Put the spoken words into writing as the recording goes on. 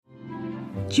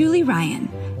Julie Ryan,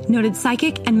 noted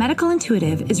psychic and medical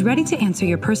intuitive, is ready to answer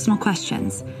your personal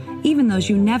questions, even those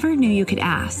you never knew you could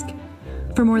ask.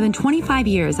 For more than 25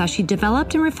 years, as she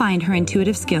developed and refined her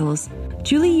intuitive skills,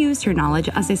 Julie used her knowledge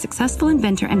as a successful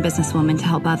inventor and businesswoman to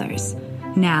help others.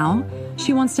 Now,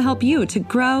 she wants to help you to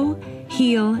grow,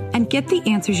 heal, and get the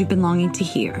answers you've been longing to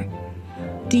hear.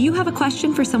 Do you have a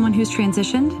question for someone who's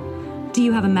transitioned? Do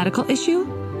you have a medical issue?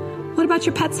 What about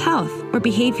your pet's health or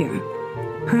behavior?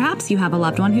 Perhaps you have a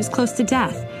loved one who's close to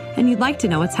death and you'd like to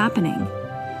know what's happening.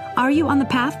 Are you on the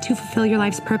path to fulfill your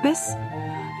life's purpose?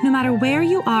 No matter where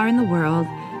you are in the world,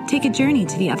 take a journey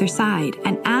to the other side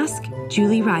and ask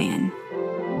Julie Ryan.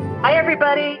 Hi,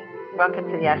 everybody.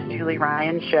 Welcome to the Ask Julie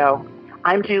Ryan Show.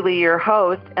 I'm Julie, your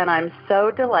host, and I'm so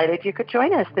delighted you could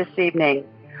join us this evening.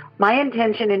 My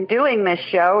intention in doing this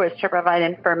show is to provide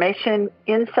information,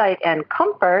 insight, and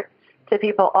comfort to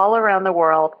people all around the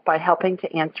world by helping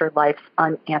to answer life's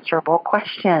unanswerable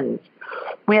questions.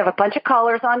 We have a bunch of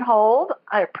callers on hold.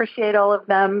 I appreciate all of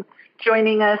them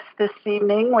joining us this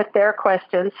evening with their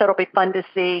questions, so it'll be fun to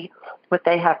see what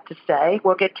they have to say.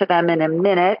 We'll get to them in a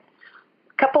minute.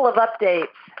 Couple of updates.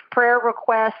 Prayer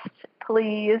requests,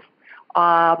 please.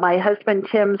 My husband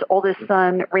Tim's oldest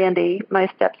son, Randy,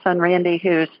 my stepson, Randy,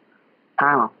 who's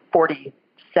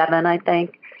 47, I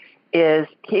think,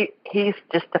 he's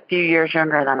just a few years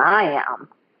younger than I am.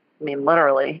 I mean,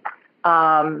 literally.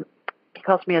 He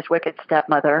calls me his wicked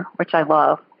stepmother, which I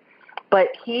love. But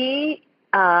he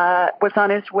was on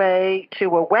his way to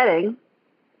a wedding,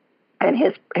 and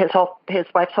his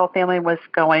wife's whole family was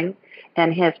going,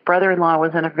 and his brother-in-law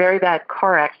was in a very bad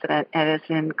car accident and is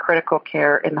in critical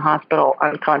care in the hospital,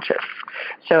 unconscious.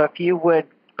 So if you would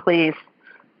please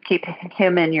keep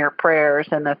him in your prayers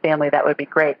and the family, that would be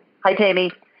great. Hi,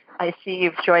 Tammy. I see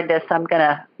you've joined us. I'm going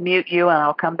to mute you, and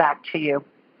I'll come back to you.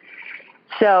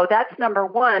 So that's number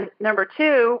one. Number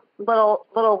two,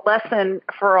 little lesson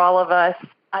for all of us.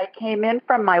 I came in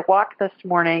from my walk this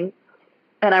morning,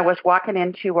 and I was walking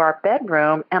into our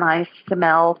bedroom, and I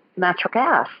smelled natural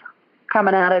gas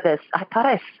coming out of this. I thought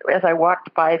as I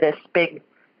walked by this big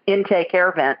intake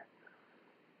air vent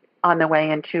on the way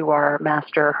into our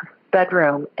master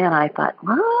bedroom, and I thought,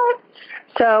 what?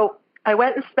 So I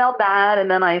went and smelled that, and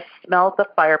then I smelled the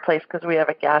fireplace because we have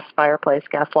a gas fireplace,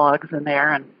 gas logs in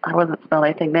there, and I wasn't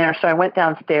smelling anything there. So I went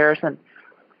downstairs and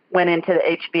went into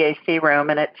the HVAC room,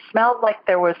 and it smelled like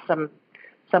there was some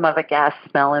of a gas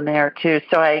smell in there too.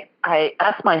 So I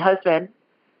asked my husband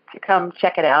to come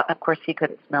check it out. Of course, he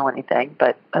couldn't smell anything,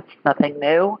 but that's nothing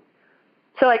new.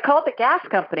 So I called the gas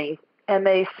company, and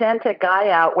they sent a guy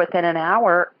out within an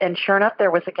hour, and sure enough,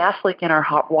 there was a gas leak in our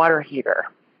hot water heater.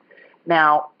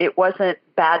 Now, it wasn't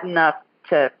bad enough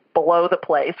to blow the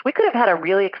place. We could have had a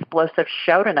really explosive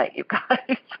show tonight, you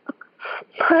guys.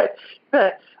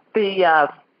 But the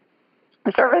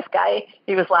service guy,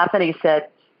 he was laughing. He said,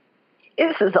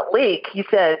 "This is a leak." He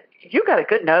said, "You got a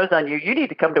good nose on you. You need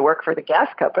to come to work for the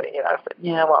gas company." And I said,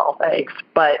 "Yeah, well, thanks."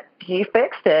 But he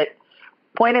fixed it.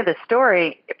 Point of the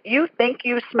story, if you think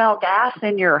you smell gas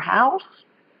in your house,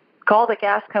 call the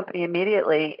gas company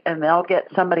immediately, and they'll get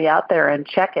somebody out there and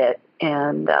check it.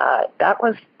 And that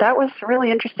was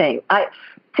really interesting.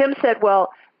 Tim said,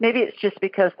 "Well, maybe it's just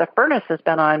because the furnace has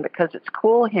been on because it's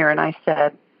cool here." And I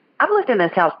said, "I've lived in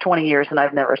this house 20 years, and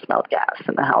I've never smelled gas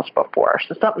in the house before,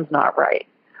 so something's not right."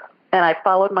 And I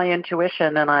followed my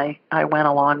intuition, and I went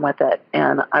along with it,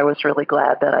 and I was really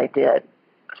glad that I did.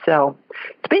 So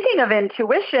speaking of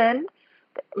intuition,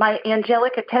 my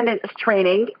Angelic Attendants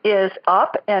training is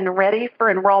up and ready for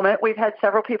enrollment. We've had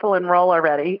several people enroll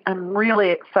already. I'm really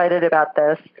excited about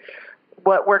this.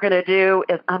 What we're going to do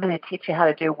is I'm going to teach you how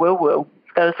to do woo-woo,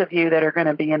 those of you that are going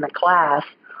to be in the class.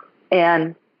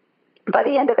 And by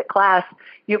the end of the class,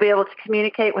 you'll be able to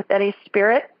communicate with any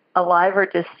spirit, alive or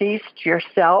deceased,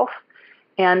 yourself.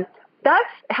 And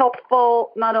that's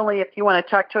helpful not only if you want to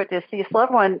talk to a deceased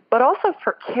loved one, but also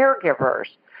for caregivers.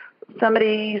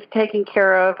 Somebody's taking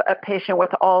care of a patient with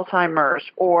Alzheimer's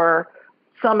or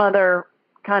some other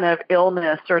kind of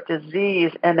illness or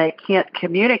disease, and they can't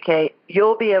communicate.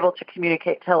 You'll be able to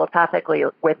communicate telepathically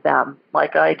with them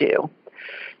like I do.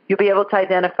 You'll be able to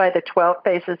identify the 12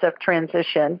 phases of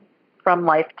transition from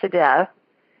life to death,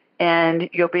 and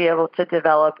you'll be able to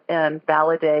develop and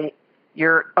validate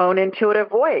your own intuitive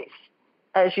voice.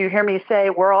 As you hear me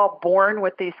say, we're all born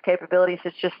with these capabilities.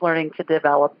 It's just learning to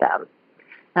develop them.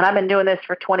 And I've been doing this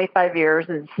for 25 years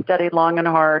and studied long and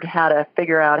hard how to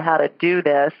figure out how to do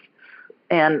this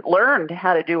and learned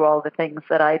how to do all the things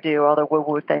that I do, all the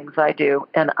woo-woo things I do.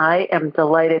 And I am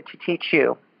delighted to teach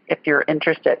you if you're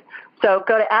interested. So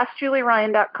go to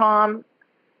AskJulieRyan.com,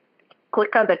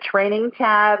 click on the training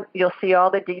tab. You'll see all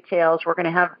the details. We're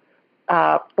going to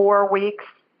have 4 weeks,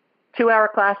 2-hour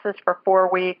classes for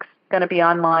 4 weeks, going to be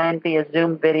online via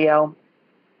Zoom video.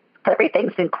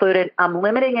 Everything's included. I'm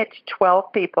limiting it to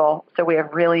 12 people, so we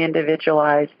have really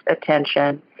individualized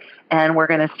attention, and we're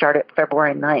going to start at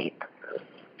February 9th.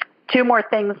 2 more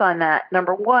things on that.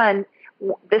 Number 1,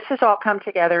 this has all come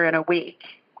together in a week,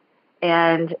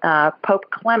 and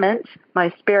Pope Clement,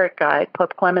 my spirit guide,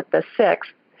 Pope Clement VI,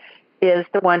 is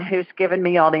the one who's given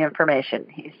me all the information.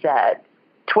 He said,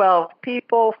 12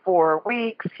 people, 4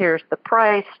 weeks, here's the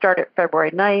price, start at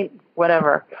February 9th,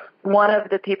 whatever. One of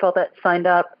the people that signed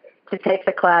up to take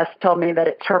the class told me that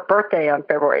it's her birthday on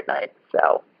February 9th,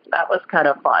 so that was kind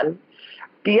of fun.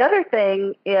 The other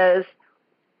thing is,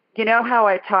 you know how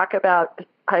I've talked about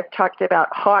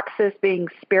hawks as being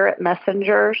spirit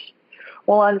messengers?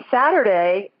 Well, on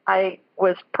Saturday, I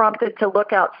was prompted to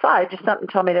look outside. Just something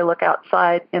told me to look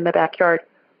outside in the backyard.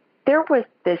 There was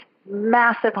this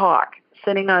massive hawk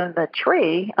sitting on a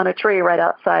tree right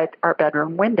outside our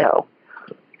bedroom window.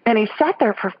 And he sat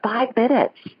there for 5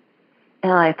 minutes.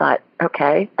 And I thought,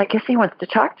 okay, I guess he wants to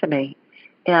talk to me.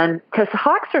 And because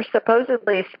hawks are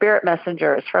supposedly spirit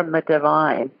messengers from the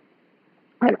divine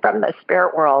and from the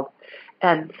spirit world.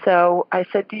 And so I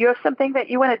said, do you have something that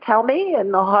you want to tell me?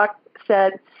 And the hawk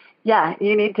said, yeah,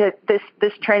 you need to,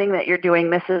 this training that you're doing,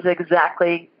 this is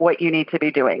exactly what you need to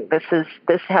be doing.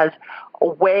 This has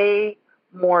way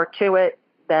more to it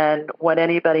than what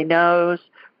anybody knows.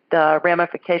 The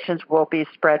ramifications will be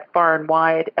spread far and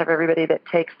wide of everybody that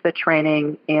takes the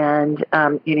training, and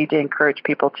you need to encourage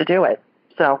people to do it.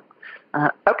 So,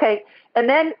 okay. And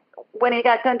then when he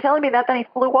got done telling me that, then he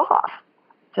flew off.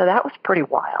 So that was pretty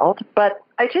wild. But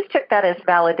I just took that as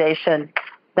validation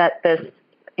that this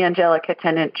angelic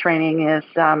attendant training is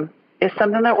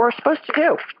something that we're supposed to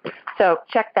do. So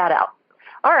check that out.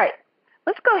 All right.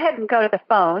 Let's go ahead and go to the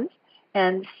phones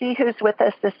and see who's with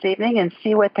us this evening and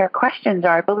see what their questions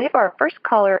are. I believe our first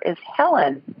caller is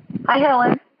Helen. Hi,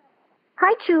 Helen.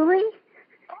 Hi, Julie.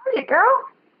 How are you, girl?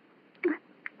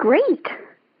 Great.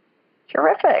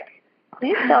 Terrific.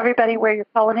 Please tell everybody where you're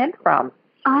calling in from.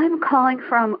 I'm calling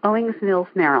from Owings Mills,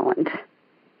 Maryland.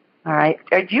 All right.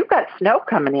 You've got snow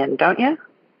coming in, don't you?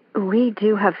 We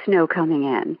do have snow coming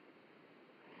in.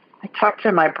 I talked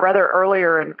to my brother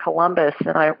earlier in Columbus,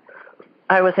 and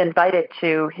I was invited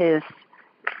to his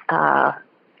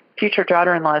future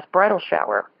daughter-in-law's bridal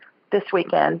shower this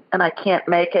weekend, and I can't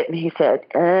make it. And he said,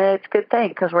 it's a good thing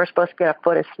because we're supposed to get a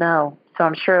foot of snow. So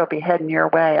I'm sure it'll be heading your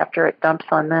way after it dumps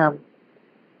on them.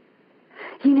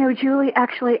 You know, Julie,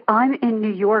 actually, I'm in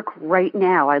New York right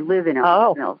now. I live in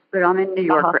Owings Mills, but I'm in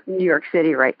New York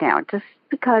City right now, just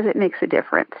because it makes a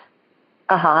difference.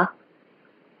 Uh-huh.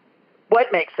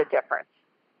 What makes a difference?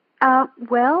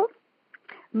 Well,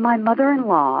 my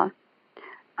mother-in-law,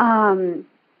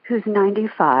 who's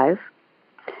 95,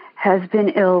 has been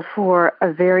ill for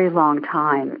a very long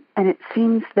time, and it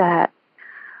seems that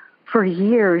for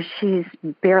years she's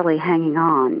barely hanging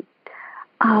on.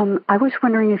 I was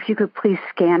wondering if you could please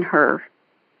scan her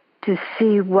to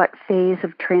see what phase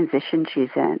of transition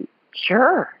she's in.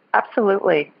 Sure,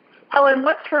 absolutely. Helen,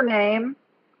 what's her name?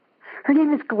 Her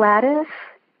name is Gladys.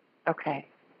 Okay.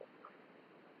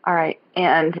 All right.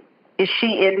 And is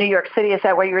she in New York City? Is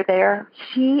that why you're there?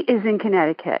 She is in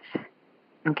Connecticut.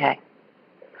 Okay.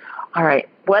 All right.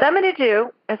 What I'm going to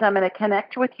do is I'm going to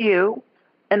connect with you,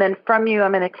 and then from you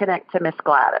I'm going to connect to Miss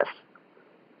Gladys.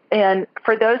 And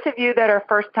for those of you that are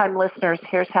first-time listeners,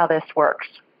 here's how this works.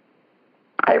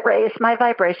 I raise my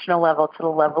vibrational level to the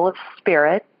level of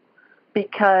spirit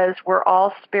because we're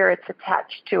all spirits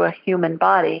attached to a human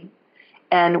body,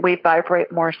 and we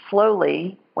vibrate more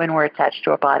slowly when we're attached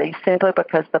to a body simply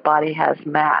because the body has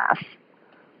mass.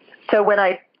 So when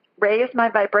I raise my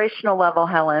vibrational level,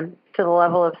 Helen, to the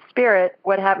level of spirit,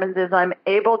 what happens is I'm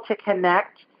able to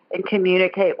connect and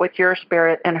communicate with your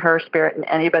spirit and her spirit and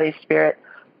anybody's spirit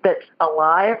that's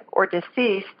alive or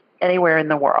deceased anywhere in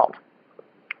the world,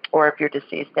 or if you're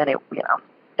deceased,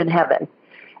 in heaven.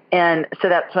 And so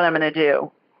that's what I'm going to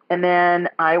do. And then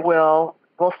we'll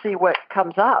see what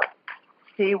comes up,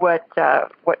 see what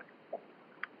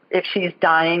if she's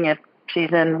dying, if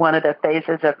she's in one of the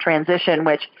phases of transition,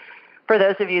 which for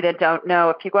those of you that don't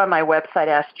know, if you go on my website,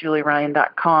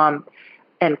 AskJulieRyan.com,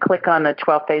 and click on the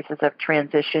 12 Phases of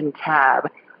Transition tab,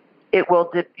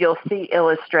 you'll see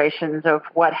illustrations of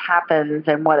what happens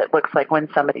and what it looks like when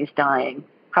somebody's dying,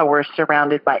 how we're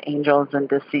surrounded by angels and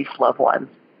deceased loved ones.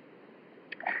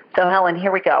 So, Helen,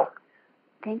 here we go.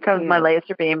 Thank Comes you. my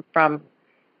laser beam from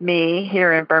me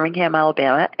here in Birmingham,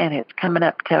 Alabama, and it's coming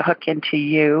up to hook into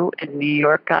you in New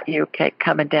York. Got you. Okay,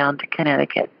 coming down to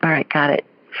Connecticut. All right, got it.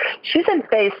 She's in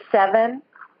phase 7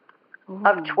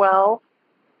 of 12,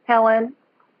 Helen.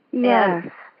 Yes.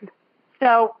 And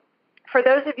so for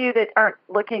those of you that aren't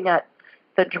looking at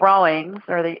the drawings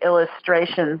or the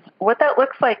illustrations, what that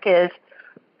looks like is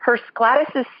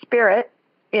Gladys's spirit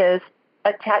is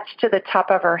attached to the top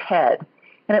of her head.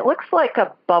 And it looks like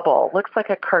a bubble, looks like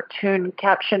a cartoon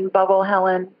caption bubble,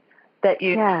 Helen, that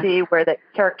you see where the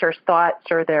character's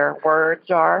thoughts or their words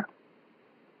are.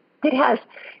 It has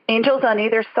angels on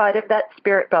either side of that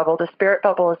spirit bubble. The spirit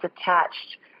bubble is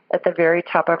attached at the very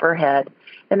top of her head.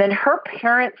 And then her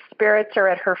parents' spirits are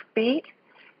at her feet,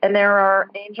 and there are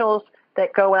angels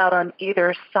that go out on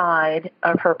either side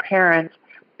of her parents,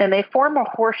 and they form a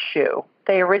horseshoe.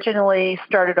 They originally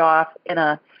started off in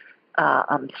a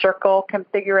circle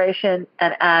configuration,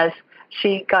 and as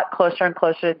she got closer and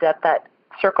closer to death, that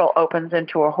circle opens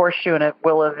into a horseshoe, and it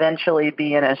will eventually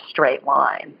be in a straight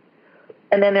line.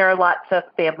 And then there are lots of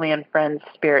family and friends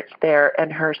spirits there,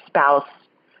 and her spouse,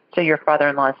 so your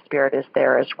father-in-law's spirit is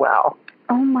there as well.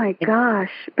 Oh my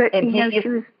gosh! But and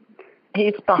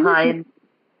he's behind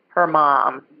her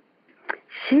mom.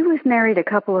 She was married a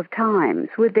couple of times.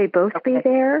 Would they both be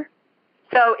there?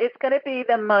 So it's going to be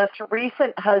the most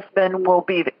recent husband will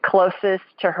be the closest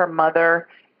to her mother,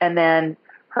 and then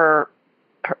her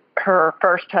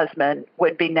first husband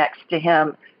would be next to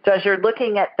him. So as you're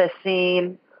looking at the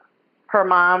scene, her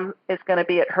mom is going to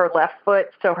be at her left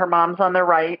foot, so her mom's on the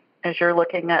right. As you're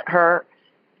looking at her,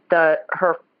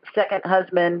 her second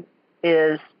husband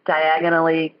is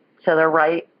diagonally to the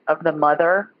right of the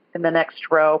mother in the next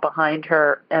row behind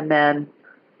her, and then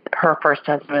her first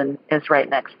husband is right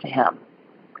next to him.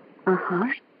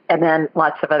 And then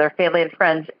lots of other family and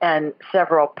friends and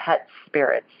several pet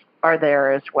spirits are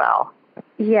there as well.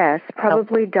 Yes,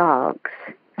 probably dogs.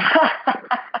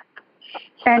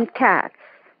 And cats.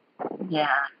 Yeah.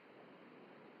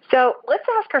 So let's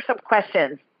ask her some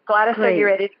questions. Gladys, Great. Are you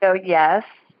ready to go? Yes.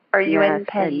 Are you in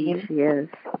pain? She is.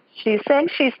 She's saying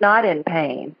she's not in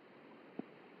pain.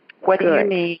 What do you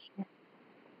need?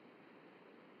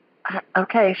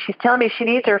 Okay, she's telling me she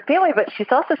needs her family, but she's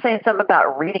also saying something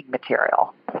about reading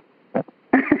material.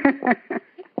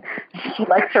 She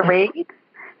likes to read?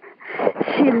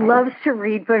 She loves to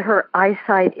read, but her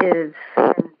eyesight is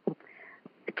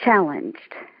challenged.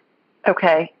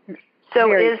 Okay. So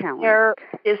Very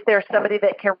is there somebody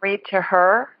that can read to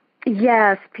her?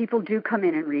 Yes, people do come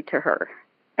in and read to her.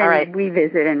 And all right. We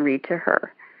visit and read to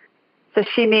her. So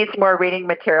she needs more reading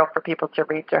material for people to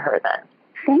read to her then.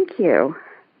 Thank you.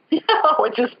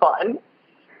 Which is fun.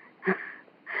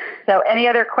 So any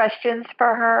other questions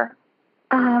for her?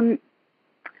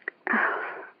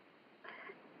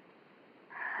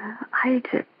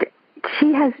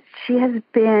 She has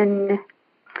been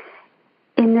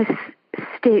in this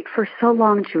state for so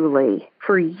long, Julie,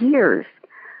 for years.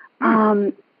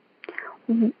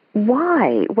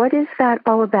 Why? What is that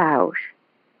all about?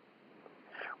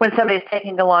 When somebody's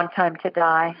taking a long time to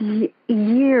die?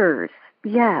 Years,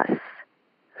 yes.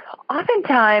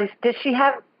 Oftentimes, does she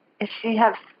have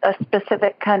a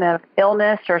specific kind of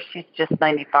illness, or she's just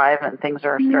 95 and things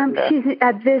are starting to...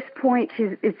 At this point,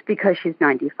 it's because she's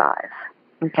 95.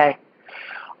 Okay.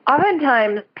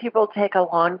 Oftentimes, people take a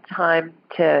long time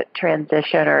to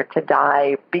transition or to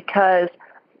die because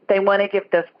they want to give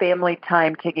the family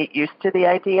time to get used to the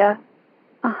idea.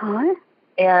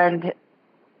 And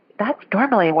that's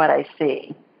normally what I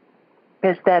see,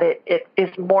 is that it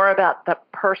is more about the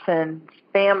person's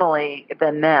family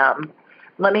than them.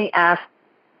 Let me ask,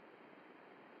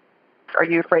 are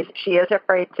you afraid? She is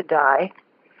afraid to die.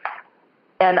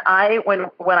 And when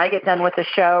I get done with the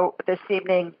show this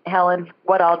evening, Helen,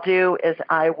 what I'll do is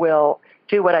I will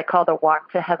do what I call the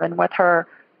walk to heaven with her.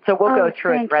 So we'll go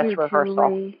through a dress rehearsal.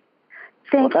 Julie.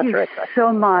 Thank you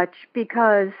so much,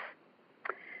 because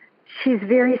she's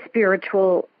very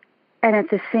spiritual, and at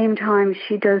the same time,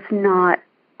 she does not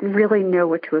really know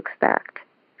what to expect.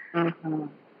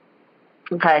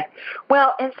 Okay.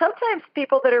 Well, and sometimes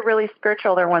people that are really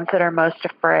spiritual, they're ones that are most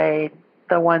afraid,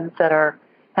 the ones that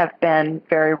have been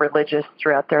very religious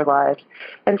throughout their lives.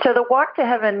 And so the walk to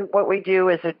heaven, what we do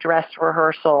is a dress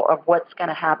rehearsal of what's going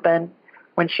to happen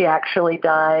when she actually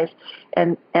dies.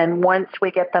 And once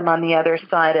we get them on the other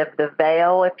side of the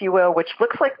veil, if you will, which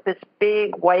looks like this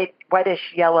big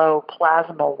whitish yellow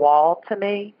plasma wall to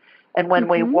me. And when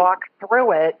we walk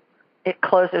through it, it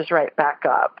closes right back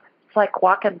up. It's like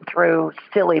walking through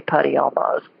silly putty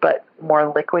almost, but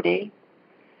more liquidy.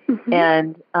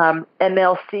 And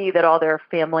they'll see that all their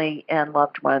family and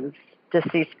loved ones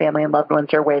deceased family and loved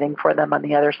ones are waiting for them on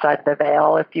the other side of the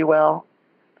veil, if you will.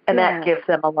 And that gives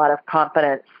them a lot of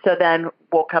confidence. So then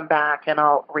we'll come back and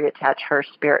I'll reattach her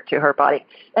spirit to her body.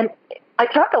 And I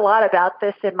talk a lot about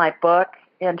this in my book,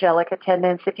 Angelic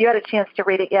Attendants. If you had a chance to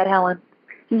read it yet, Helen?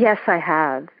 Yes, I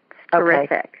have. It's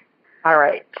terrific. All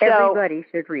right. So, everybody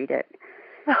should read it.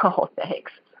 Oh,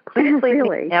 thanks. Please leave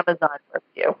me an Amazon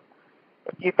review.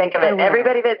 If you think of it,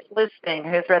 everybody that's listening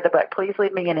who's read the book, please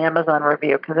leave me an Amazon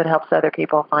review because it helps other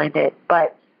people find it.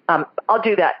 But I'll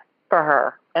do that for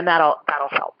her, and that'll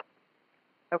help.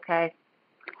 Okay?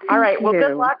 All right. Well,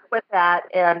 good luck with that,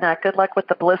 and good luck with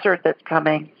the blizzard that's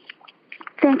coming.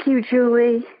 Thank you,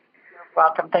 Julie. You're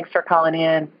welcome. Thanks for calling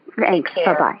in. Thanks.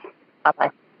 Bye-bye.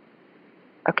 Bye-bye.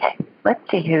 Okay. Let's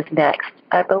see who's next.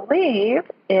 I believe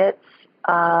it's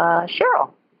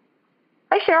Cheryl.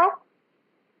 Hi, Cheryl.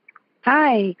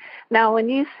 Hi. Now, when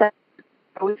you said,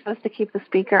 are we supposed to keep the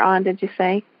speaker on, did you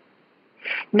say?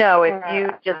 No, if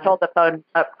you just hold the phone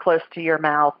up close to your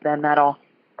mouth, then that'll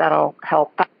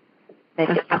help make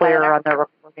it clearer on the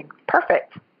recording.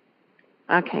 Perfect.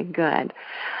 Okay, good.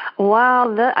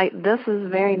 Well, this is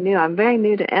very new. I'm very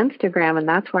new to Instagram, and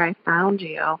that's where I found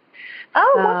you.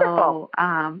 Oh, wonderful.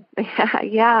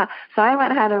 Yeah. So I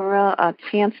haven't had a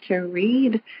chance to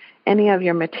read any of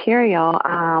your material.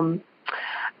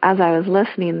 As I was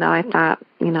listening, though, I thought,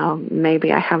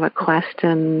 maybe I have a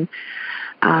question.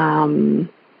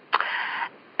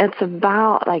 It's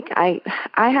about, I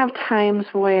have times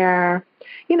where,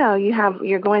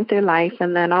 you're going through life,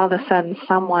 and then all of a sudden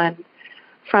someone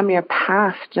from your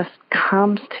past just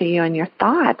comes to you in your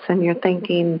thoughts, and you're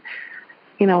thinking,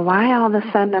 why all of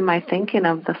a sudden am I thinking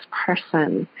of this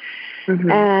person?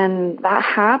 Mm-hmm. And that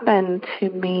happened to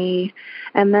me,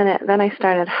 and then I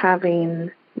started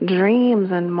having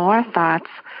dreams and more thoughts,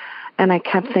 and I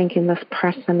kept thinking this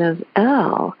person is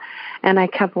ill. And I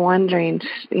kept wondering,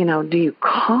 do you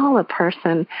call a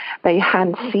person that you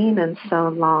hadn't seen in so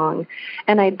long?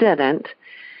 And I didn't.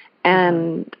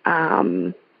 And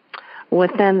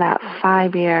within that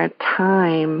 5-year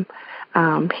time,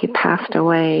 he passed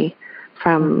away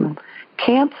from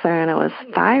cancer, and it was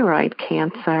thyroid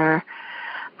cancer,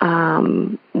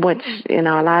 which, a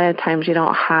lot of times you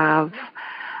don't have,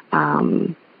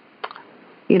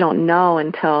 you don't know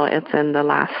until it's in the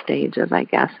last stages, I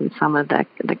guess, in some of the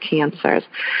cancers.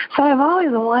 So I've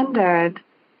always wondered,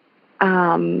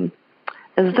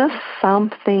 is this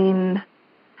something,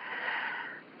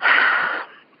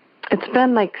 it's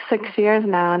been 6 years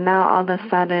now, and now all of a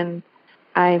sudden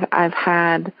I've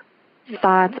had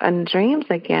thoughts and dreams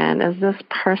again. Does this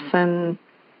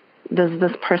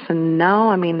person know?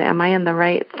 I mean, am I in the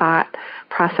right thought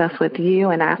process with you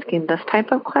and asking this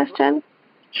type of question?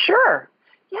 Sure.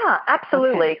 Yeah,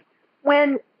 absolutely.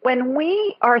 Okay. When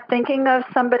we are thinking of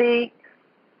somebody,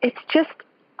 it's just,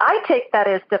 I take that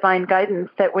as divine guidance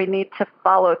that we need to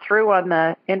follow through on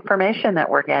the information that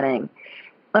we're getting.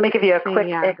 Let me give you a quick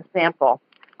example.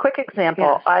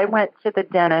 Yes. I went to the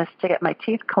dentist to get my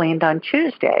teeth cleaned on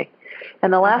Tuesday.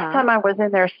 And the last time I was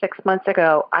in there 6 months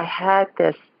ago, I had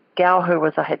this gal who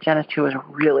was a hygienist who was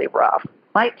really rough.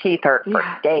 My teeth hurt for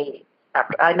days.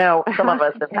 I know some of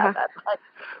us have had that.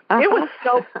 It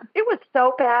was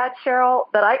so bad, Cheryl,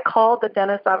 that I called the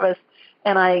dentist office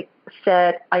and I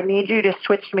said, I need you to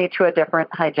switch me to a different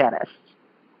hygienist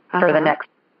for the next,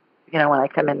 when I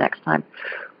come in next time.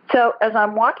 So as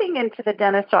I'm walking into the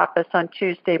dentist office on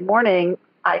Tuesday morning,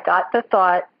 I got the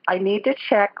thought, I need to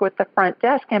check with the front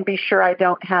desk and be sure I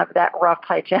don't have that rough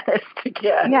hygienist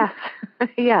again. Yes.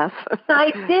 Yes.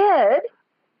 I did.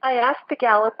 I asked the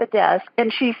gal at the desk,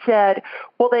 and she said,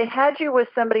 well, they had you with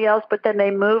somebody else, but then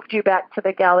they moved you back to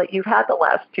the gal that you had the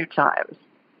last 2 times.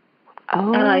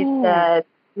 Oh. And I said,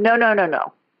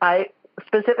 no. I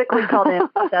specifically called in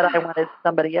and said I wanted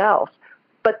somebody else.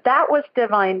 But that was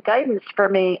divine guidance for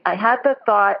me. I had the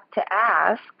thought to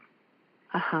ask.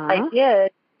 I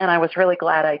did, and I was really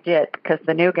glad I did because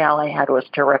the new gal I had was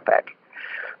terrific.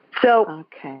 So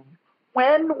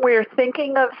when we're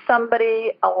thinking of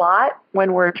somebody a lot,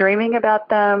 when we're dreaming about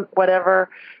them, whatever,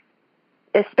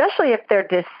 especially if they're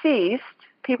deceased,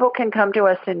 people can come to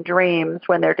us in dreams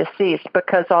when they're deceased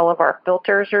because all of our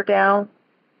filters are down.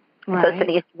 Right. So it's an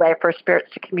easy way for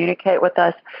spirits to communicate with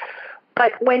us.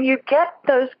 But when you get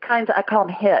those kinds of, I call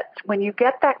them hits, when you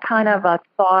get that kind of a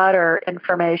thought or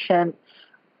information,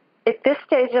 at this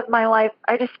stage of my life,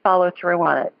 I just follow through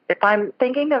on it. If I'm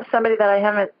thinking of somebody that I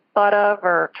haven't thought of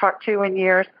or talked to in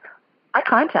years, I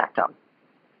contact them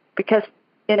because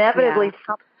inevitably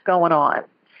something's going on.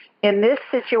 In this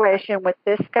situation with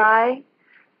this guy,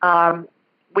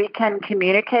 we can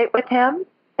communicate with him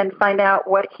and find out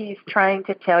what he's trying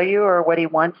to tell you or what he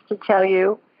wants to tell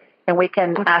you. And we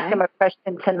can ask him a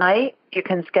question tonight. You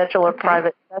can schedule a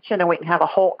private session, and we can have a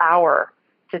whole hour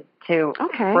to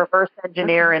reverse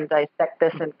engineer and dissect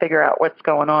this and figure out what's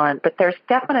going on. But there's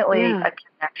definitely a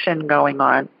connection going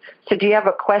on. So do you have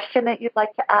a question that you'd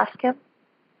like to ask him?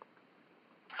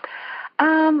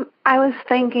 I was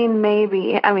thinking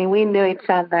maybe, I mean, we knew each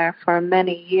other for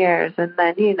many years, and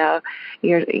then,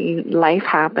 your life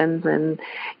happens, and,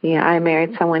 I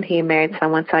married someone, he married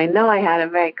someone, so I know I had a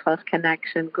very close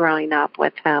connection growing up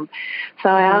with him. So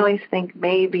I always think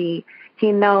maybe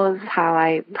he knows how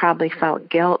I probably felt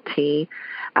guilty.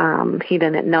 He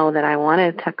didn't know that I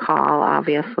wanted to call,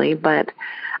 obviously, but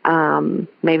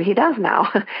maybe he does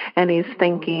now. And he's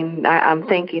thinking, I'm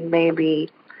thinking maybe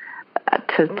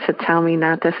to tell me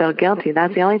not to feel guilty.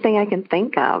 That's the only thing I can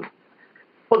think of.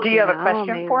 Well, do you have a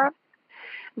question for him?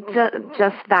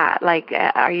 Just that, like,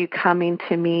 are you coming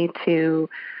to me to?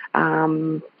 I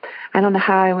don't know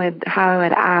how I would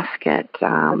ask it.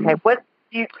 Okay. What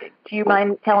do you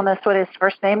mind telling us what his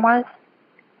first name was?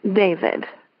 David.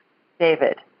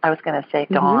 David. I was going to say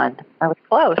Dawn. I was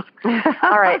close.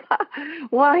 All right.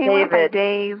 Well, he went by David.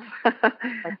 Dave.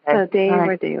 Okay. So Dave right.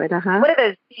 or David, What are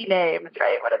those D names,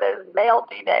 right? What are those male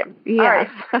D names?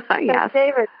 Yes. All right. Yes. So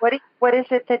David, what is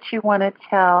it that you want to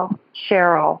tell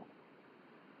Cheryl?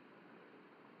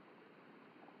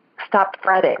 Stop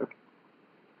fretting.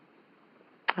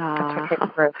 That's what came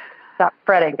through. Stop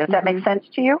fretting. Does that make sense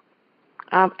to you?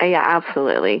 Yeah,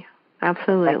 absolutely.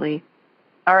 Absolutely. Okay.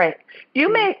 All right.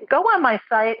 You may go on my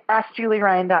site,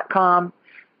 askjulieryan.com,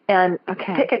 and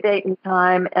pick a date and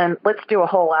time, and let's do a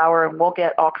whole hour, and we'll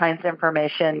get all kinds of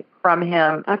information from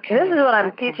him. Okay. This is what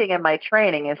I'm teaching in my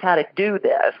training, is how to do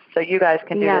this, so you guys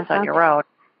can do this on your own.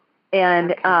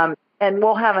 And and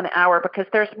we'll have an hour, because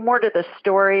there's more to the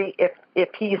story if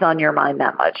he's on your mind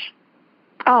that much.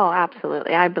 Oh,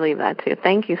 absolutely. I believe that, too.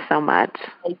 Thank you so much.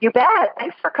 You bet.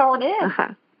 Thanks for calling in.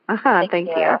 Thank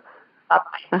you.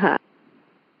 Bye-bye. I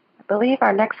believe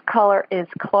our next caller is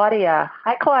Claudia.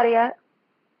 Hi, Claudia.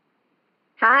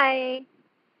 Hi.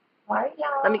 How are you?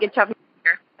 Let me get you up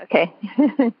here. Okay.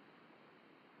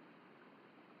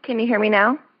 Can you hear me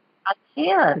now? I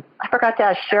can. I forgot to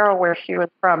ask Cheryl where she was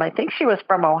from. I think she was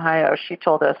from Ohio. She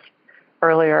told us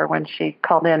earlier when she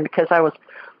called in, because I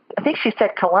think she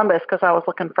said Columbus, because I was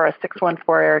looking for a 614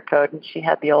 area code, and she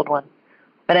had the old one.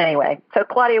 But anyway, so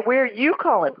Claudia, where are you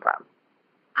calling from?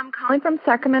 I'm calling from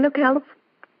Sacramento,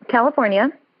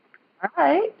 California. All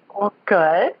right. Well,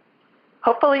 good.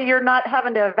 Hopefully you're not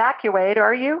having to evacuate,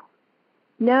 are you?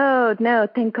 No,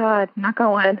 thank God. Knock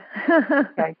on wood.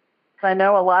 Okay. I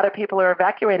know a lot of people are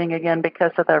evacuating again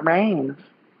because of the rains.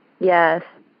 Yes.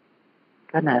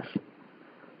 Goodness.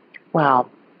 Well,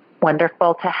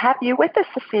 wonderful to have you with us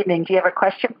this evening. Do you have a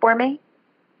question for me?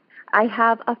 I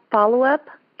have a follow-up,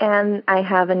 and I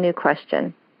have a new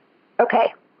question.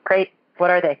 Okay, great. What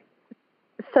are they?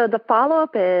 So the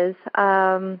follow-up is,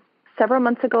 several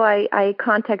months ago I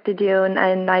contacted you,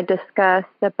 and I discussed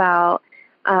about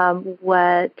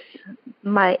what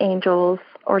my angels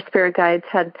or spirit guides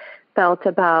had felt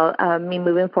about me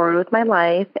moving forward with my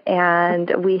life, and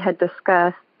we had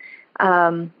discussed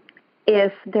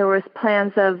if there was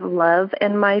plans of love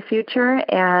in my future,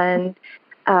 and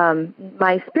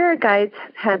my spirit guides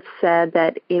had said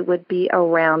that it would be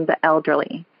around the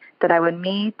elderly, that I would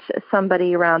meet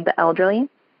somebody around the elderly.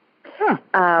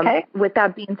 Okay. With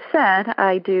that being said,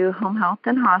 I do home health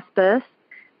and hospice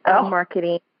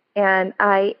marketing, and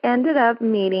I ended up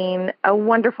meeting a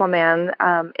wonderful man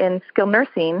in skilled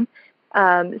nursing.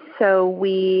 So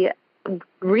we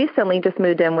recently just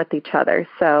moved in with each other.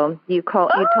 So you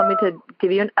told me to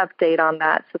give you an update on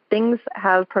that. So things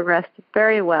have progressed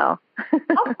very well.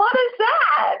 Oh, what is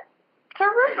that?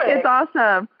 Terrific. It's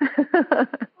awesome.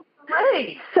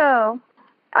 Great. So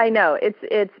I know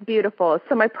it's beautiful.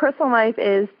 So my personal life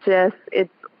is just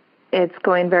it's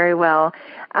going very well.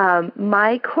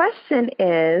 My question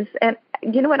is, and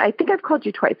you know what? I think I've called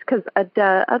you twice, because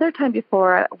the other time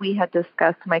before we had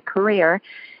discussed my career,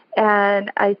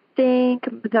 and I think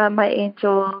that my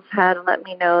angels had let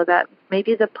me know that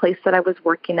maybe the place that I was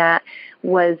working at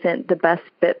wasn't the best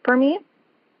fit for me.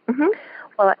 Mm-hmm.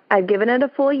 Well, I've given it a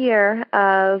full year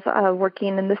of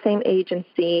working in the same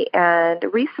agency, and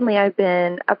recently I've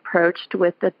been approached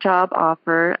with a job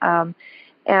offer,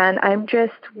 and I'm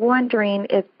just wondering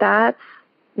if that's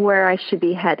where I should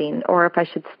be heading or if I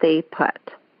should stay put.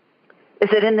 Is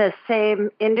it in the same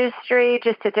industry,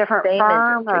 just a different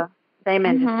firm? Same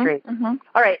industry. Mm-hmm.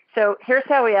 All right, so here's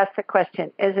how we ask the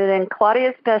question. Is it in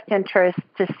Claudia's best interest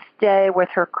to stay with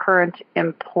her current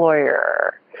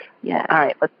employer? Yeah. All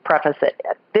right, let's preface it.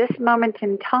 this moment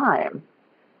in time,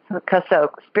 because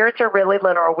so spirits are really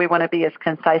literal. We want to be as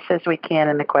concise as we can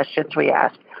in the questions we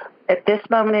ask. At this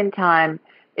moment in time,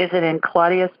 is it in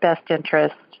Claudia's best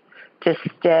interest to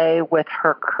stay with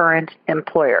her current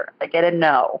employer? I get a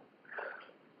no.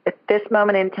 At this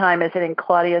moment in time, is it in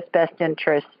Claudia's best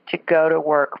interest to go to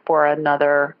work for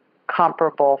another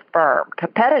comparable firm?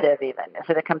 Competitive even. Is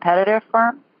it a competitive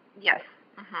firm? Yes.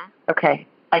 Mm-hmm. Okay.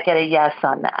 I get a yes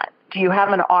on that. Do you have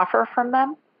an offer from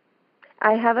them?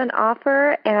 I have an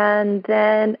offer, and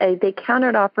then they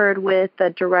countered-offered with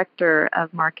the director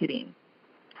of marketing.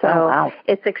 So wow.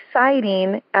 It's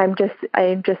exciting. I'm just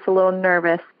a little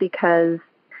nervous because,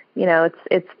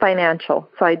 it's financial.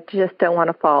 So I just don't want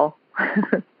to fall.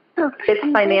 It's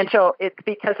financial. It's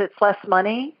because it's less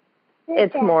money?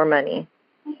 It's more money.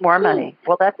 More money.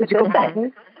 Well, that's a good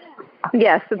thing.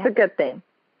 Yes, it's a good thing.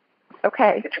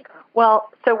 Okay. Well,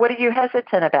 so what are you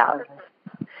hesitant about?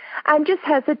 I'm just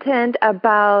hesitant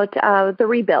about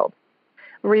the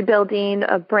rebuilding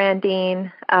of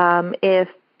branding.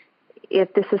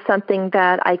 If this is something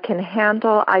that I can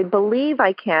handle, I believe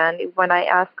I can. When I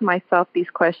ask myself these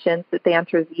questions, that the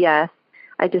answer is yes.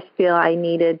 I just feel I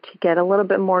needed to get a little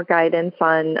bit more guidance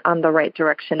on the right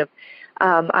direction.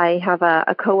 I have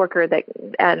a coworker that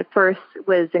at first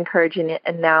was encouraging it,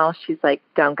 and now she's like,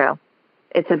 "Don't go.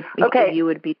 Okay. You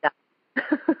would be done."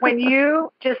 When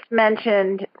you just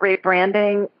mentioned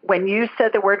rebranding, when you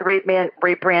said the word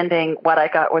rebranding, what I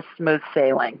got was smooth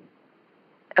sailing.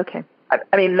 Okay.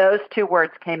 I mean, those two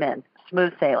words came in,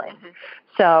 smooth sailing. Mm-hmm.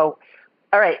 So,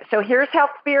 all right. So here's how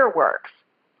fear works.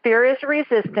 Fear is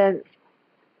resistance.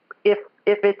 If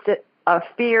it's a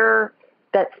fear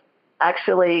that's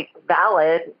actually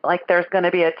valid, like there's going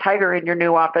to be a tiger in your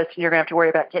new office and you're going to have to worry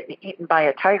about getting eaten by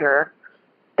a tiger,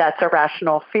 that's a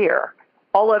rational fear.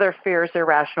 All other fears are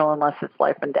irrational unless it's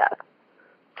life and death.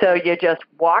 So you just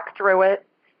walk through it,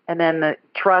 and then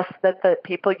trust that the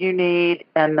people you need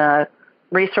and the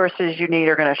resources you need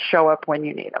are going to show up when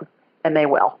you need them, and they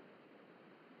will.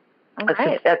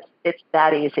 Right. It's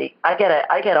that easy. I get it.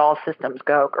 I get all systems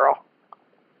go, girl.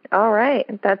 All right.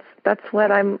 That's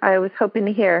what I was hoping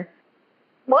to hear.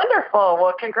 Wonderful.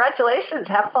 Well, congratulations.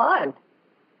 Have fun.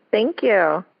 Thank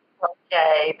you.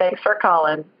 Okay. Thanks for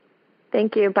calling.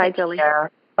 Thank you. Bye, Julie.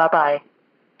 Bye-bye.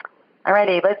 All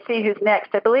righty. Let's see who's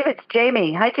next. I believe it's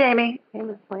Jamie. Hi, Jamie.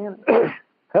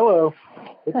 Hello.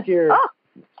 It's Gary. Oh,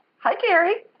 hi,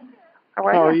 Gary. How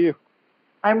are you?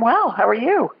 I'm well. How are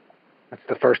you? That's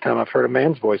the first time I've heard a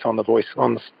man's voice on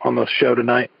the show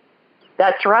tonight.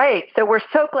 That's right. So we're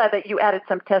so glad that you added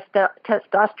some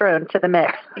testosterone to the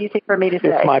mix. Easy for me to say.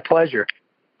 It's my pleasure.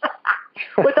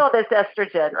 With all this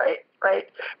estrogen, right?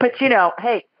 But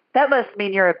hey, that must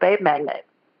mean you're a babe magnet.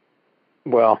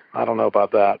 Well, I don't know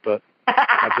about that, but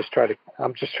I'm just trying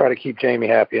to keep Jamie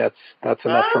happy. That's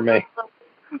enough for me.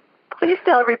 Please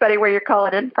tell everybody where you're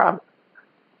calling in from.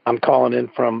 I'm calling in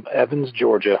from Evans,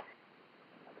 Georgia.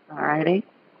 All righty.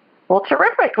 Well,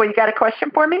 terrific. Well, you got a question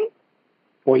for me?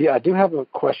 Well, yeah, I do have a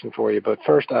question for you, but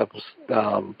first I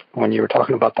was when you were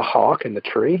talking about the hawk and the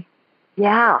tree.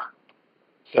 Yeah.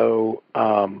 So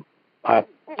I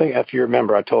think if you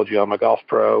remember, I told you I'm a golf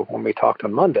pro when we talked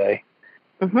on Monday,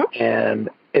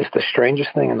 and it's the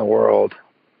strangest thing in the world.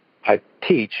 I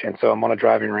teach, and so I'm on a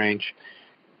driving range,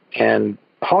 and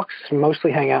hawks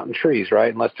mostly hang out in trees,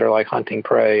 right? Unless they're like hunting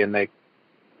prey and they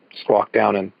squawk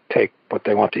down and take what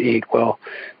they want to eat. Well,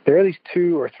 there are these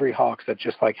 2 or 3 hawks that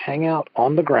just like hang out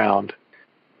on the ground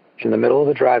in the middle of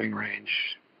the driving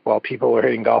range while people are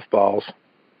hitting golf balls,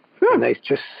 and they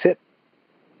just sit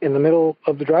in the middle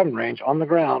of the driving range on the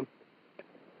ground.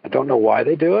 I don't know why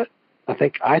they do it. I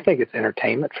think it's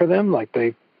entertainment for them. Like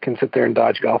they can sit there and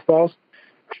dodge golf balls.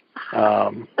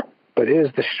 But it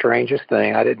is the strangest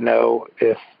thing. I didn't know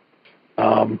if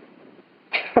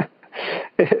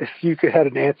if you could have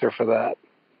an answer for that.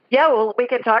 Yeah, well, we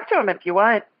can talk to them if you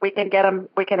want. We can get them.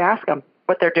 We can ask them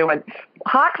what they're doing.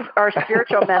 Hawks are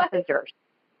spiritual messengers.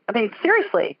 I mean,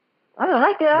 seriously. I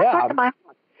like that. I talk to my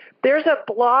There's a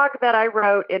blog that I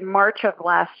wrote in March of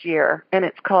last year, and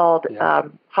it's called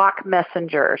Hawk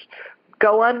Messengers.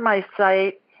 Go on my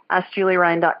site,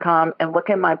 AskJulieRyan.com, and look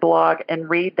in my blog and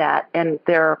read that. And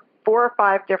there are 4 or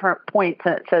 5 different points,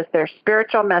 and it says they're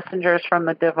spiritual messengers from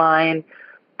the divine.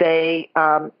 They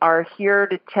are here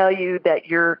to tell you that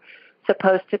you're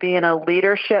supposed to be in a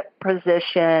leadership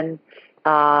position,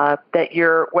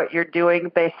 that what you're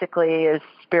doing basically is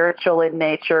spiritual in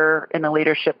nature in a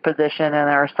leadership position, and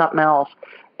there's something else.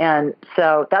 And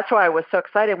so that's why I was so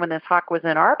excited when this hawk was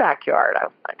in our backyard. I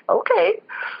was like, okay,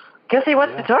 guess he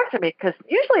wants to talk to me, because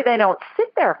usually they don't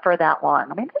sit there for that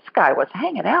long. I mean, this guy was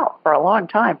hanging out for a long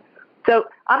time. So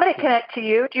I'm going to connect to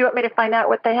you. Do you want me to find out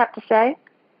what they have to say?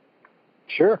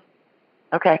 Sure.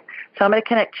 Okay. So I'm going to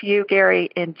connect to you, Gary,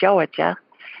 in Georgia,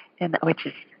 which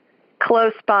is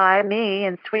close by me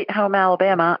in Sweet Home,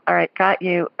 Alabama. All right, got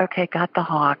you. Okay, got the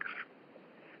Hawks.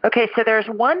 Okay, so there's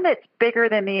one that's bigger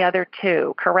than the other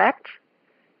two, correct?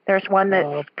 There's one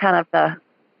that's kind of the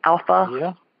alpha.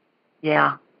 Yeah.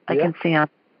 Yeah, I can see him.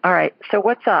 All right, so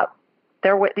what's up?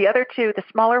 The other two, the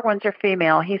smaller ones are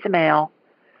female. He's a male.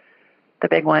 The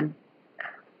big one.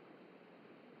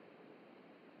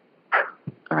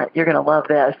 All right, you're going to love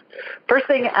this. First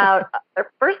thing I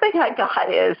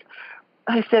got is,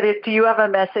 I said, do you have a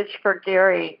message for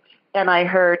Gary? And I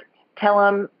heard, tell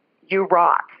him you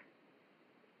rock.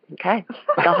 Okay.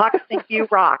 The Hawks think you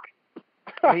rock.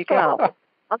 There you go.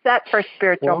 How's that for a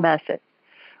spiritual message?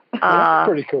 That's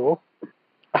pretty cool.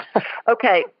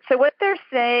 Okay. So what they're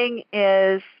saying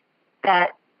is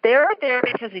that they're there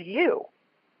because of you.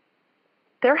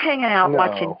 They're hanging out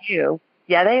watching you.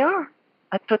 Yeah, they are.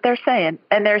 That's what they're saying.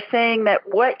 And they're saying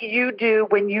that what you do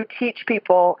when you teach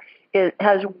people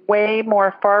has way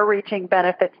more far-reaching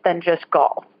benefits than just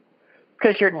golf.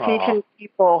 Because you're teaching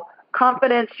people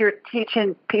confidence, you're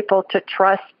teaching people to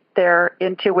trust their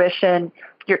intuition,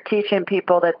 you're teaching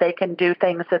people that they can do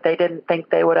things that they didn't think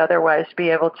they would otherwise be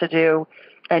able to do,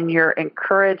 and you're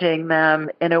encouraging them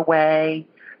in a way.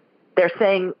 They're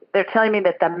telling me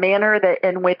that the manner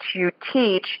in which you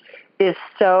teach is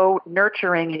so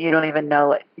nurturing and you don't even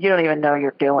know it. You don't even know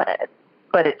you're doing it,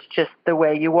 but it's just the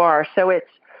way you are. So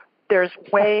there's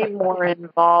way more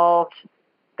involved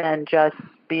than just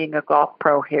being a golf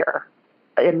pro here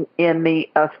in the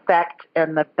effect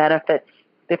and the benefits,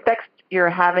 the effects you're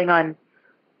having on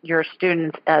your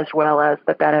students as well as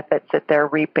the benefits that they're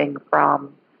reaping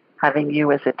from having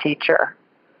you as a teacher.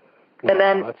 And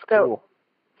then, that's cool.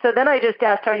 So then I just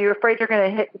asked, are you afraid you're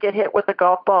going to get hit with a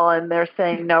golf ball? And they're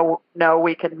saying, no,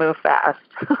 we can move fast.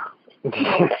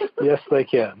 Yes, they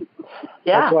can.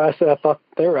 Yeah. That's why I said I thought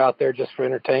they were out there just for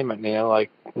entertainment, like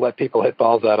let people hit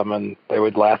balls at them and they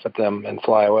would laugh at them and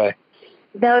fly away.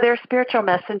 No, they're spiritual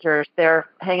messengers. They're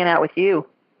hanging out with you.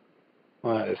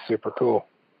 Well, that is super cool.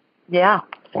 Yeah.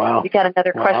 Wow. You got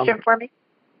another question for me?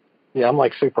 Yeah, I'm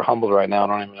like super humbled right now. I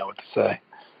don't even know what to say.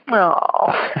 Oh.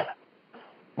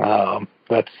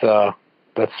 That's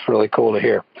really cool to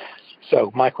hear.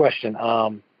 So my question,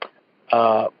 my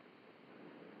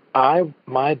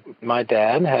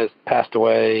dad has passed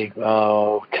away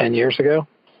 10 years ago,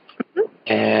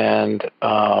 and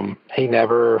he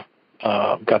never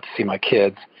got to see my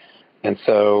kids, and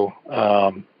so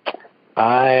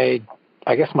I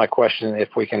guess my question,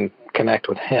 if we can connect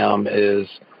with him, is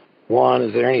one: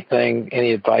 is there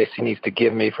any advice he needs to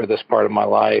give me for this part of my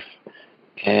life,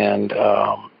 and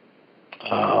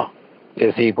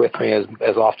is he with me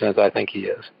as often as I think he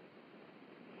is?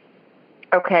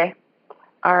 Okay.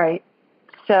 All right.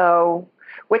 So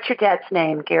what's your dad's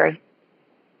name, Gary?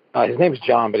 His name is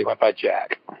John, but he went by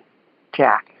Jack.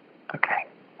 Jack. Okay.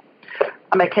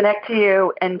 I'm going to connect to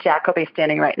you, and Jack will be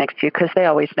standing right next to you because they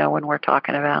always know when we're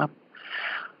talking about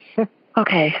him.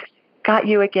 Okay. Got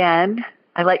you again.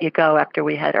 I let you go after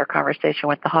we had our conversation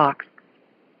with the Hawks.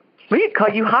 We could call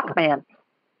you Hawkman.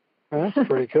 That's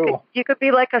pretty cool. You could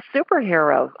be like a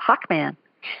superhero, Hawkman.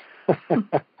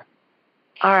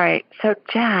 All right. So,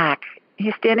 Jack,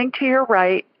 he's standing to your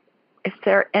right. Is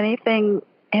there any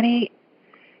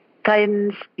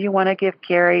guidance you want to give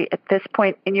Gary at this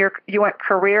point you want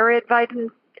career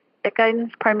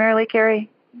guidance primarily, Gary?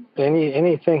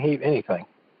 Anything.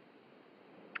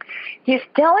 He's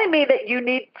telling me that you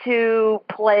need to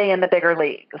play in the bigger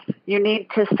leagues. You need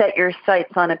to set your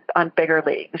sights on bigger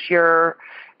leagues.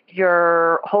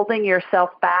 You're holding yourself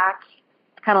back.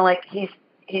 It's kind of like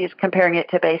he's comparing it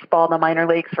to baseball, the minor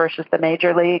leagues versus the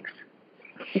major leagues.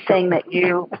 He's saying that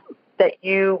you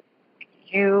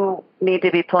need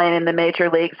to be playing in the major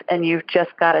leagues, and you've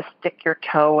just got to dip your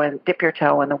toe in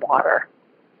the water.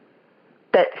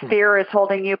 That fear is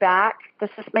holding you back. Does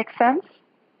this make sense?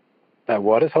 That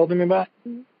what is holding me back?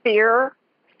 Fear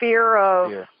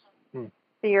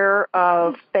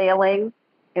of failing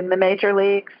in the major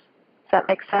leagues. Does that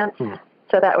make sense?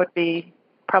 So that would be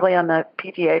probably on the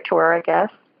PGA Tour, I guess.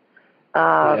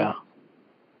 Yeah.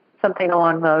 Something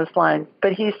along those lines.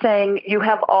 But he's saying you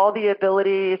have all the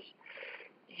abilities,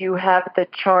 you have the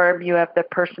charm, you have the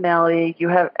personality, you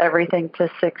have everything to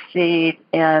succeed,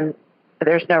 and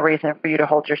there's no reason for you to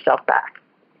hold yourself back.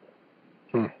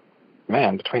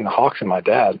 Man, between the Hawks and my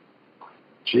dad,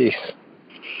 jeez.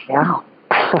 Yeah.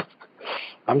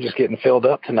 I'm just getting filled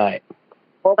up tonight.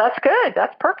 Well, that's good.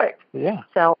 That's perfect. Yeah.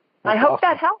 So I hope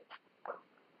that helps.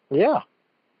 Yeah.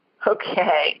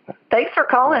 Okay. Thanks for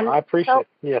calling. I appreciate it.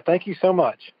 Yeah, thank you so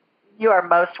much. You are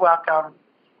most welcome.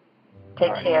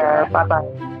 Take care.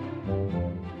 Bye-bye.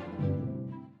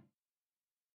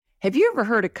 Have you ever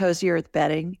heard of Cozy Earth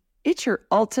bedding? It's your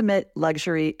ultimate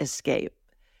luxury escape.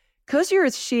 Cozy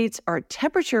Earth sheets are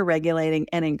temperature regulating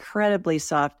and incredibly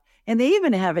soft, and they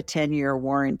even have a 10-year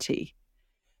warranty.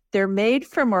 They're made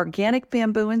from organic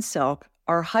bamboo and silk,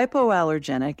 are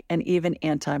hypoallergenic, and even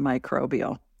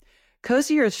antimicrobial.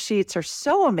 Cozy Earth sheets are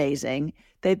so amazing,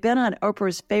 they've been on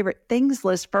Oprah's favorite things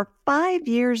list for 5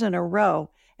 years in a row,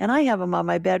 and I have them on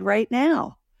my bed right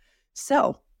now.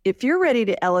 So, if you're ready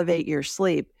to elevate your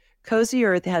sleep, Cozy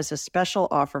Earth has a special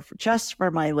offer just for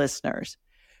my listeners.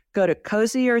 Go to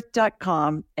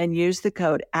cozyearth.com and use the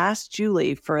code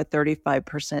AskJulie for a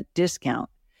 35% discount.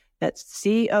 That's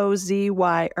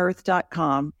COZY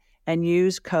earth.com and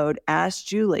use code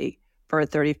AskJulie for a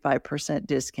 35%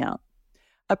 discount.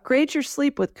 Upgrade your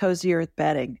sleep with Cozy Earth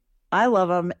bedding. I love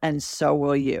them, and so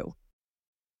will you.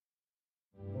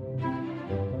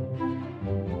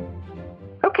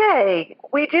 Okay,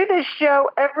 we do this show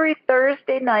every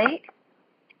Thursday night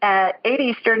at 8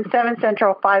 Eastern, 7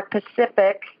 Central, 5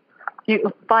 Pacific. You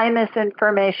can find this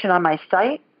information on my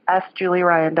site,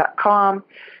 AskJulieRyan.com.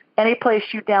 Any place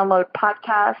you download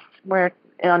podcasts, we're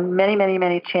on many, many,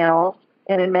 many channels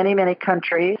and in many, many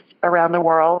countries around the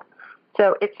world.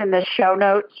 So it's in the show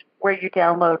notes where you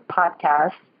download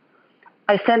podcasts.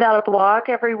 I send out a blog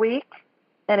every week,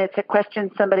 and it's a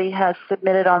question somebody has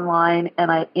submitted online,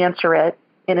 and I answer it.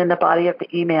 And in the body of the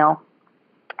email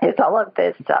is all of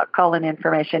this call-in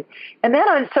information. And then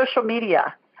on social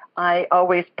media, I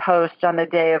always post on the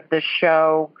day of the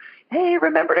show, hey,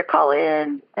 remember to call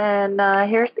in, and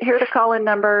here are the call-in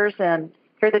numbers, and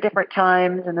here are the different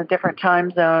times and the different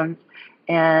time zones.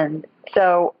 And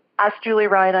so Ask Julie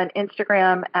Ryan on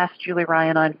Instagram, Ask Julie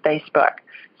Ryan on Facebook.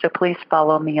 So please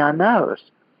follow me on those.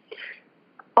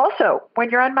 Also, when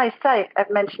you're on my site, I've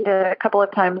mentioned it a couple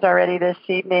of times already this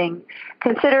evening,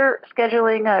 consider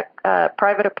scheduling a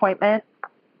private appointment.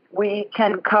 We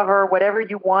can cover whatever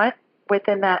you want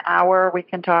within that hour. We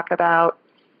can talk about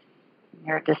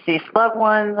your deceased loved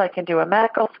ones. I can do a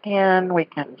medical scan. We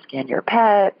can scan your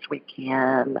pets. We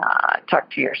can talk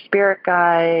to your spirit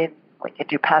guide. We can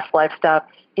do past life stuff.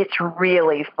 It's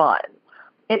really fun.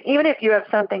 And even if you have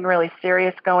something really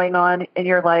serious going on in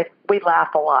your life, we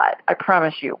laugh a lot. I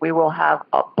promise you, we will have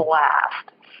a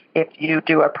blast if you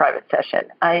do a private session.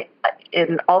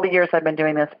 In all the years I've been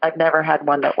doing this, I've never had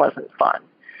one that wasn't fun,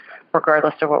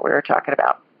 regardless of what we were talking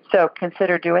about. So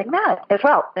consider doing that as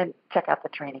well. And check out the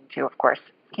training too, of course.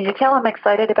 Can you tell I'm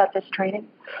excited about this training?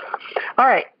 All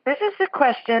right. This is a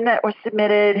question that was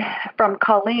submitted from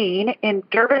Colleen in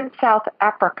Durban, South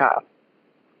Africa.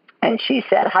 And she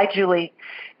said, hi, Julie.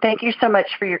 Thank you so much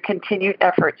for your continued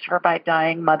efforts for my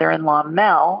dying mother-in-law,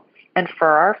 Mel, and for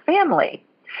our family.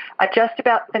 I just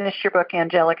about finished your book,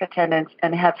 Angelic, Attendants,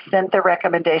 and have sent the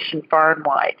recommendation far and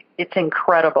wide. It's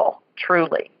incredible,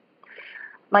 truly.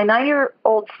 My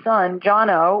 9-year-old son,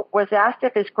 Jono, was asked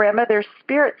if his grandmother's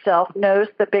spirit self knows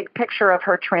the big picture of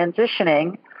her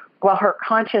transitioning while her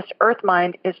conscious earth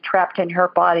mind is trapped in her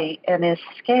body and is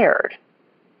scared.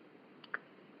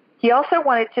 He also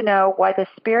wanted to know why the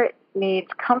spirit needs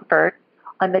comfort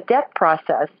on the death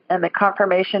process and the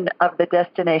confirmation of the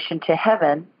destination to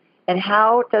heaven, and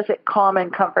how does it calm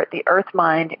and comfort the earth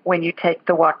mind when you take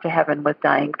the walk to heaven with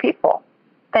dying people?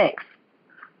 Thanks.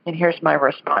 And here's my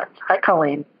response. Hi,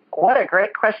 Colleen. What a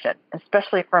great question,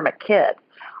 especially from a kid.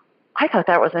 I thought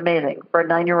that was amazing for a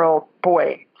 9-year-old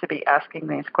boy to be asking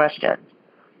these questions.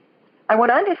 I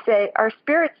went on to say our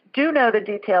spirits do know the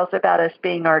details about us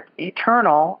being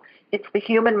eternal. It's the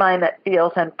human mind that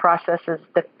feels and processes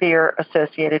the fear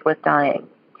associated with dying.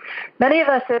 Many of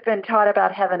us have been taught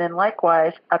about heaven and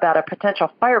likewise about a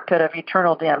potential fire pit of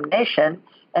eternal damnation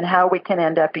and how we can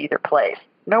end up either place.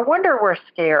 No wonder we're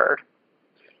scared.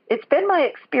 It's been my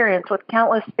experience with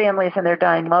countless families and their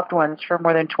dying loved ones for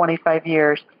more than 25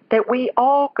 years that we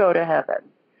all go to heaven.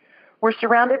 We're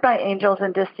surrounded by angels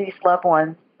and deceased loved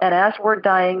ones, and as we're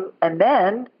dying, and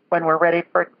then when we're ready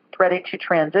to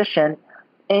transition,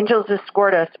 angels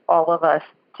escort us, all of us,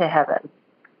 to heaven.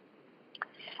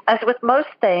 As with most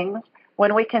things,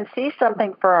 when we can see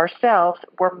something for ourselves,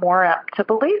 we're more apt to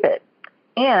believe it.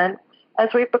 And as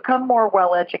we've become more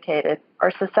well-educated,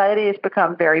 our society has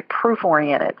become very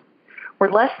proof-oriented.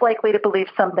 We're less likely to believe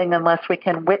something unless we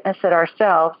can witness it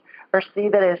ourselves or see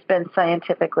that it has been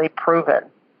scientifically proven.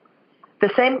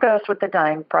 The same goes with the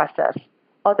dying process.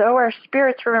 Although our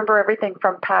spirits remember everything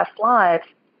from past lives,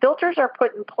 filters are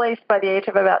put in place by the age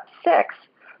of about 6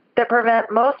 that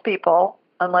prevent most people,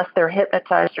 unless they're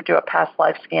hypnotized or do a past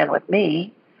life scan with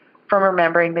me, from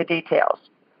remembering the details.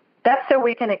 That's so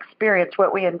we can experience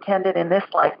what we intended in this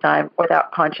lifetime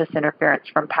without conscious interference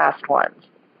from past ones.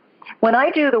 When I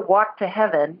do the walk to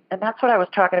heaven, and that's what I was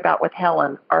talking about with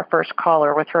Helen, our first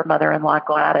caller, with her mother-in-law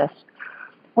Gladys.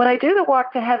 When I do the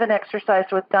walk to heaven exercise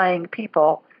with dying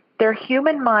people, their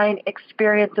human mind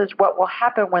experiences what will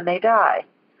happen when they die.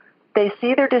 They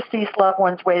see their deceased loved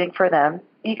ones waiting for them,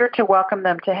 eager to welcome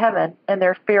them to heaven, and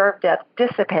their fear of death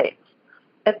dissipates.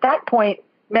 At that point,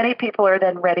 many people are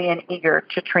then ready and eager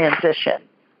to transition.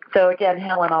 So again,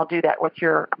 Helen, I'll do that with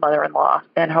your mother-in-law,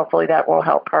 and hopefully that will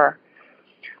help her.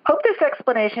 Hope this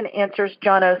explanation answers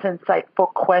Jono's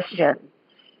insightful question.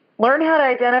 Learn how to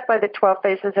identify the 12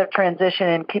 phases of transition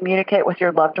and communicate with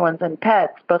your loved ones and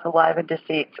pets, both alive and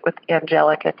deceased, with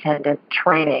Angelic Attendant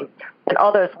training. And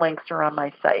all those links are on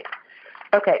my site.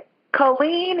 Okay,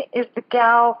 Colleen is the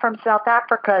gal from South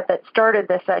Africa that started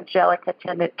this Angelic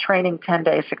Attendant training 10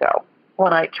 days ago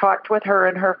when I talked with her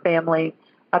and her family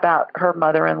about her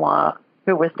mother-in-law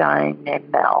who was dying,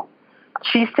 named Mel.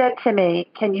 She said to me,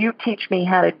 can you teach me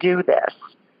how to do this,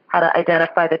 how to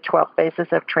identify the 12 phases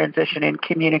of transition and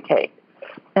communicate?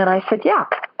 And I said, yeah,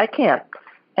 I can.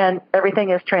 And everything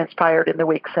has transpired in the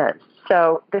week since.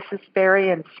 So this is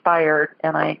very inspired,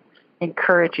 and I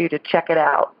encourage you to check it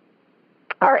out.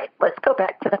 All right, let's go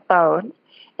back to the phone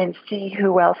and see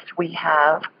who else we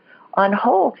have on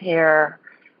hold here.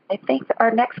 I think our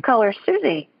next caller is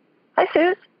Susie. Hi,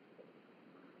 Suze.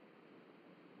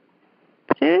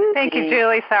 Susie. Thank you,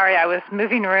 Julie. Sorry, I was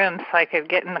moving rooms so I could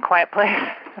get in the quiet place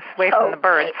away from the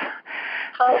birds.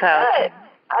 Oh, good.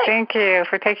 Thank you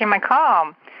for taking my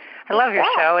call. I love your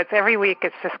show. It's every week.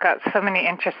 It's just got so many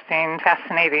interesting,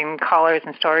 fascinating callers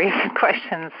and stories and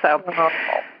questions. So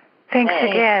thanks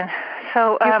again.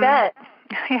 So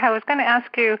I was going to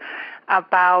ask you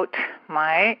about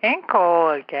my ankle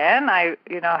again. I,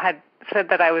 had said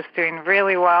that I was doing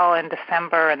really well in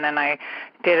December, and then I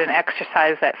did an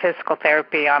exercise at physical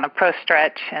therapy on a pro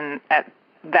stretch, and at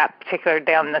that particular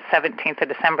day on the 17th of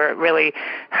December, it really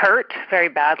hurt very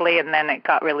badly, and then it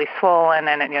got really swollen,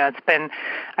 and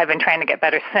I've been trying to get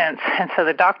better since. And so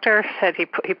the doctor said he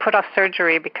put off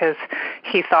surgery because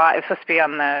he thought it was supposed to be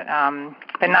on the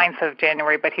 9th of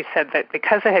January, but he said that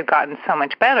because it had gotten so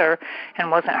much better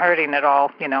and wasn't hurting at all,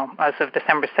 as of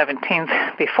December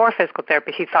 17th before physical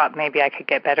therapy, he thought maybe I could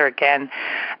get better again.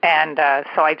 And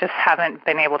so I just haven't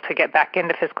been able to get back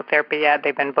into physical therapy yet.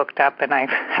 They've been booked up, and I've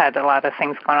had a lot of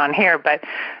things going on here, but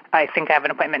I think I have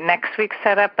an appointment next week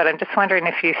set up. But I'm just wondering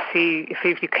if you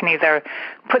can either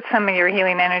put some of your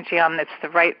healing energy on it's the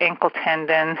right ankle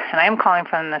tendon, and I am calling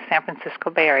from the San Francisco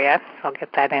Bay Area, so I'll get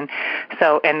that in.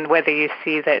 So, and whether you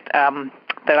see that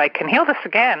that I can heal this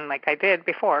again like I did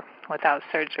before without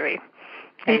surgery.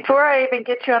 Before I even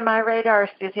get you on my radar,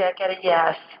 Susie, I get a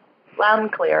yes, loud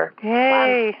and clear.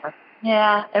 Yay!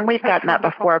 Yeah, and we've gotten that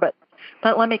before, but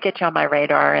let me get you on my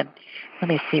radar and let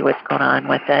me see what's going on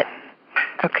with it.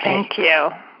 Okay. Thank you.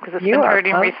 Because it's been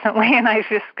hurting recently, and I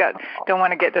just don't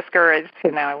want to get discouraged.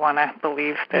 I want to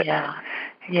believe that I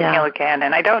can heal again.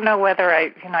 And I don't know whether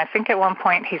I think at one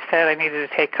point he said I needed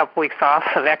to take a couple weeks off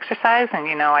of exercise,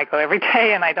 and, I go every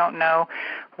day, and I don't know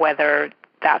whether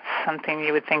that's something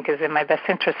you would think is in my best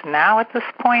interest now at this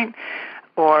point.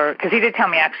 Or, because he did tell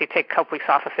me actually take a couple weeks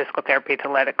off of physical therapy to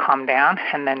let it calm down,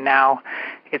 and then now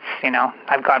it's,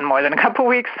 I've gone more than a couple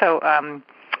weeks, so I'm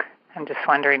just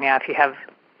wondering, if you have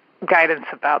guidance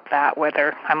about that,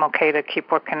 whether I'm okay to keep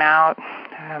working out.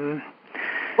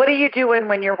 What are you doing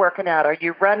when you're working out? Are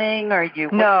you running? Are you?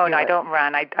 No, I don't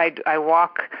run. I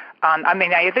walk.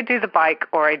 I either do the bike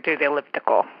or I do the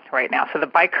elliptical right now. So the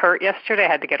bike hurt yesterday. I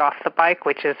had to get off the bike,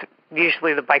 which is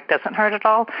usually the bike doesn't hurt at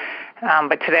all.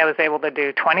 But today I was able to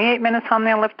do 28 minutes on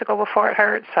the elliptical before it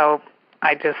hurt. So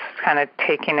I just kind of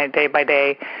taking it day by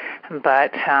day.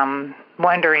 But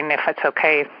wondering if it's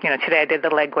okay. Today I did the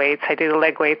leg weights. I do the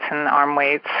leg weights and the arm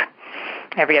weights.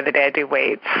 Every other day I do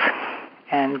weights.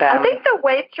 And I think the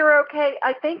weights are okay.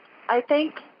 I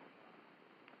think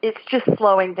it's just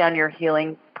slowing down your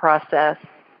healing process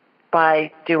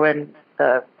by doing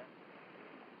the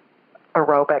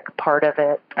aerobic part of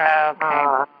it.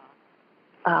 Okay.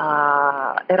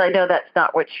 And I know that's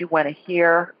not what you want to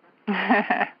hear.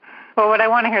 Well, what I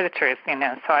want to hear the truth,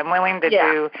 so I'm willing to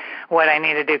do what I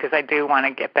need to do because I do want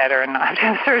to get better and not have to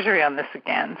have surgery on this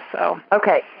again. So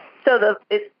okay, so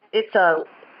it's a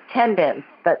tendon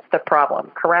that's the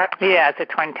problem, correct? Yeah, it's a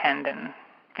torn tendon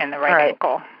in the right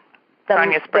ankle. The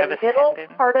middle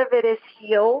part of it is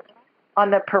healed.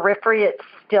 On the periphery, it's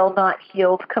still not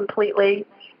healed completely.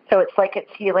 So it's like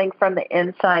it's healing from the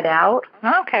inside out.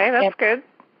 Okay, that's good.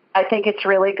 I think it's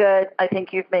really good. I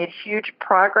think you've made huge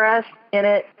progress in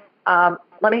it.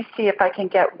 Let me see if I can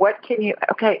get, what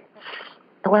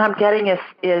I'm getting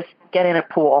is get in a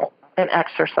pool and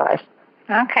exercise.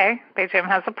 Okay. The gym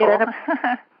has a pool.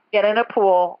 Get in a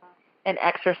pool and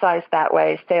exercise that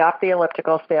way. Stay off the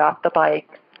elliptical, stay off the bike.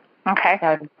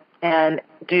 Okay. And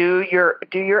do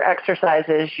your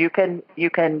exercises. You can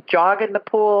jog in the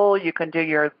pool, you can do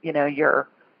your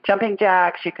jumping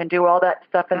jacks, you can do all that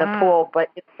stuff in the pool, but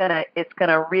it's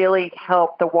gonna really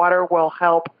help. The water will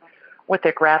help with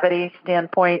the gravity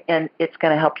standpoint, and it's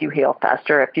gonna help you heal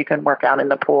faster if you can work out in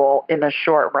the pool in the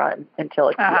short run until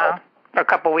it's healed. For a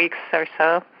couple weeks or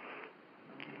so.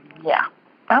 Yeah.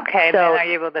 Okay, so, then are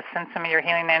you able to send some of your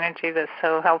healing energy that's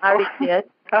so helpful? I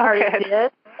already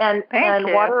did. And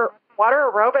water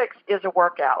aerobics is a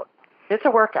workout. It's a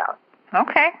workout.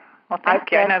 Okay. Well,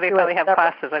 thank you. I know they probably have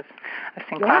classes. I've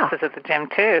seen classes at the gym,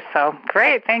 too. So,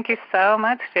 great. Thank you so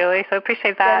much, Julie. So,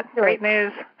 appreciate that. Great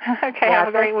news. Okay, have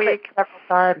a great week. Several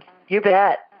times. You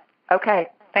bet. Okay.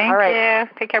 Thank you.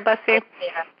 Take care. Bless you.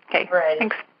 Okay. Right.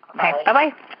 Thanks. Okay.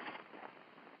 Bye-bye.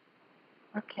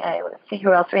 Okay, let's see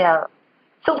who else we have.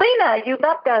 Selena, you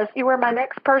left us. You were my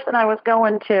next person I was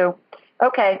going to.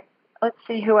 Okay, let's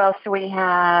see who else we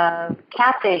have.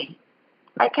 Kathy.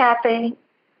 Hi, Kathy.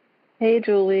 Hey,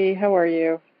 Julie. How are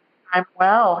you? I'm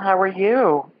well. How are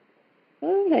you?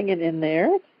 I'm hanging in there.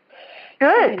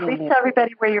 Good. Please tell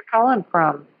everybody where you're calling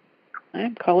from.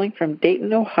 I'm calling from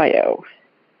Dayton, Ohio.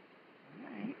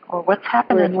 Well, what's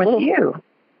happening with you?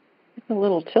 It's a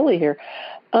little chilly here.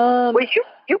 Well,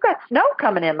 you got snow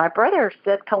coming in. My brother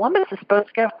said Columbus is supposed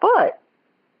to get a foot.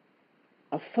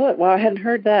 A foot? Well, I hadn't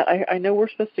heard that. I know we're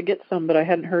supposed to get some, but I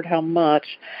hadn't heard how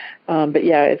much. But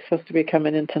yeah, it's supposed to be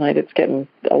coming in tonight. It's getting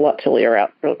a lot chillier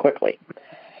out real quickly.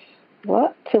 A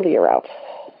lot chillier out.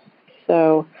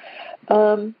 So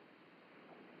in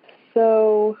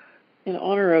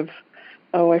honor of,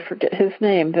 I forget his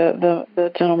name,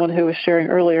 the gentleman who was sharing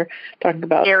earlier, talking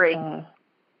about Gary.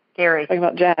 Talking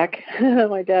about Jack.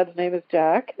 My dad's name is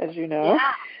Jack, as you know.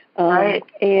 Yeah. Right.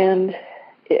 And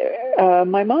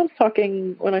my mom's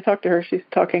talking, when I talk to her, she's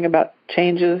talking about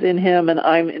changes in him, and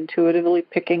I'm intuitively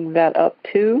picking that up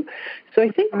too. So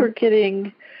I think we're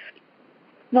getting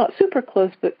not super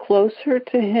close, but closer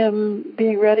to him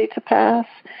being ready to pass.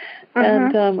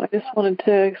 And I just wanted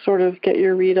to sort of get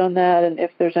your read on that, and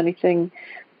if there's anything,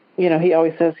 he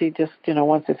always says he just,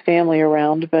 wants his family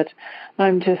around, but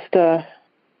I'm just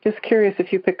curious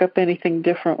if you pick up anything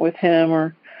different with him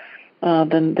or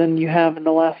than you have in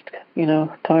the last,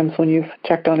 times when you've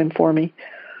checked on him for me.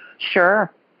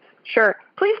 Sure.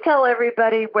 Please tell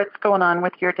everybody what's going on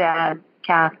with your dad,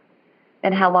 Kath,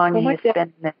 and how long he's been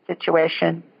in this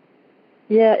situation.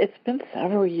 Yeah, it's been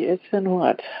several years. It's been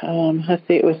what? Let's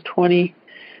see, it was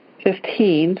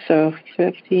 2015, so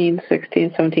 15,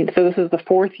 16, 17. So this is the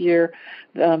fourth year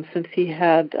since he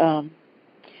had,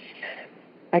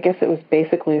 I guess it was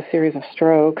basically a series of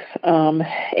strokes,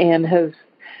 and has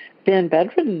been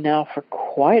bedridden now for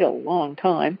quite a long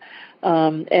time,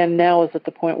 and now is at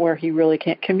the point where he really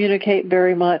can't communicate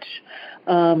very much,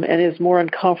 and is more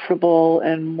uncomfortable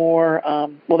and more,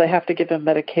 they have to give him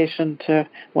medication to,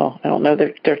 I don't know,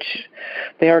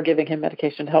 they are giving him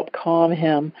medication to help calm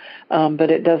him,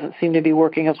 but it doesn't seem to be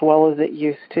working as well as it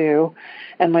used to.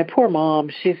 And my poor mom,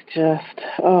 she's just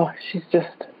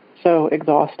so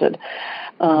exhausted.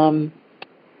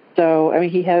 So, I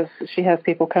mean, she has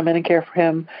people come in and care for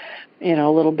him, a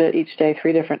little bit each day,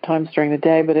 3 different times during the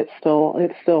day, but it's still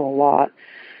a lot.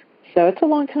 So it's a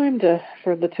long time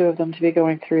for the two of them to be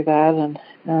going through that,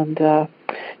 and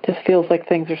just feels like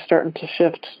things are starting to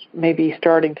shift, maybe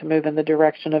starting to move in the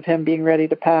direction of him being ready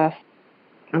to pass.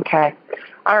 Okay.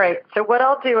 All right. So what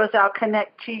I'll do is I'll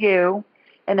connect to you,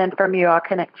 and then from you I'll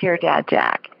connect to your dad,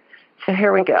 Jack. So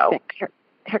here we go.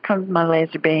 Here comes my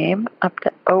laser beam up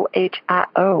to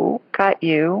OHIO. Got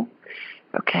you.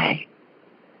 Okay.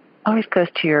 Always goes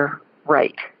to your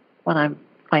right when I'm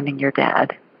finding your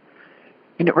dad,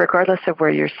 regardless of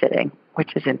where you're sitting,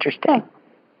 which is interesting.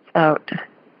 So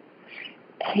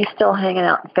he's still hanging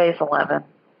out in phase 11.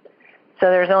 So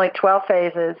there's only 12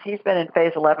 phases. He's been in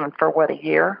phase 11 for, a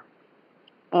year?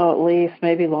 Oh, at least,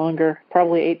 maybe longer,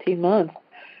 probably 18 months.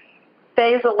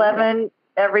 Phase 11,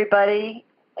 everybody,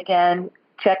 again,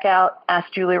 check out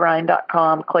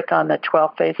AskJulieRyan.com, click on the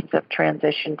 12 Phases of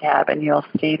Transition tab, and you'll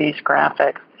see these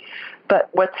graphics. But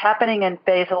what's happening in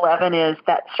phase 11 is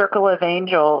that circle of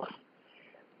angels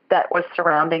that was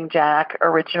surrounding Jack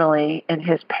originally, and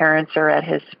his parents are at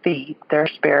his feet, their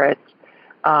spirits.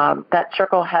 That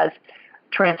circle has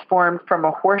transformed from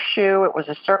a horseshoe. It was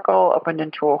a circle, opened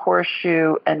into a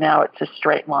horseshoe, and now it's a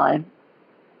straight line.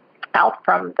 out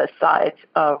from the sides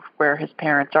of where his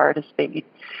parents are at his feet.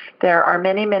 There are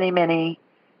many, many, many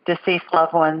deceased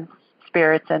loved ones,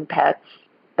 spirits, and pets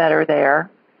that are there.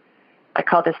 I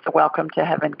call this the Welcome to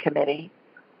Heaven Committee.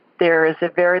 There is a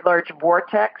very large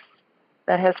vortex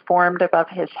that has formed above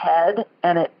his head,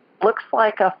 and it looks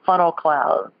like a funnel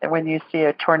cloud when you see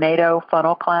a tornado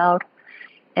funnel cloud,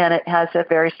 and it has a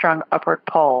very strong upward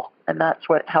pull, and that's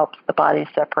what helps the body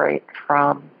separate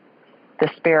from the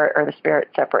spirit, or the spirit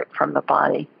separate from the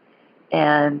body.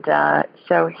 And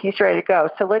so he's ready to go.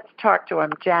 So let's talk to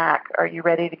him. Jack, are you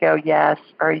ready to go? Yes.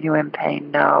 Are you in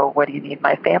pain? No. What do you need?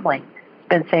 My family.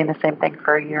 Been saying the same thing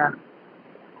for a year.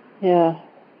 Yeah.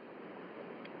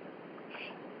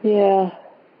 Yeah.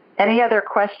 Any other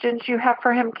questions you have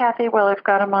for him, Kathy? Well, I've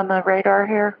got him on the radar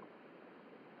here.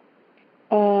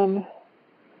 I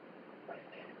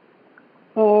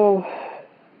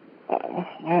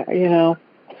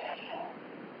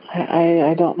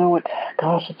don't know what.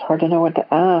 Gosh, it's hard to know what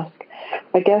to ask.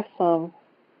 I guess. I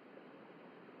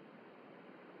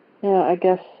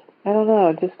guess I don't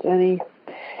know. Just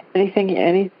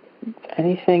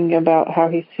anything about how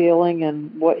he's feeling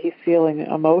and what he's feeling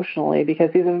emotionally, because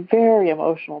he's a very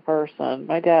emotional person.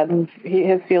 My dad,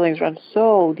 his feelings run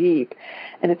so deep,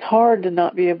 and it's hard to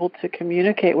not be able to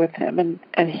communicate with him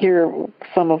and hear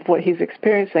some of what he's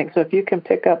experiencing. So if you can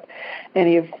pick up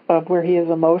any of where he is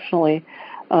emotionally,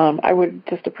 I would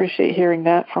just appreciate hearing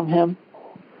that from him.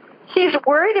 He's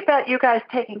worried about you guys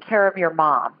taking care of your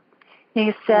mom.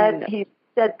 He said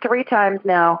 3 times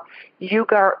now, you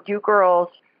girls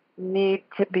need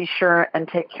to be sure and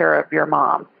take care of your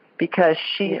mom, because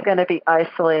she's going to be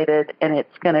isolated, and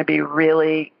it's going to be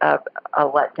really a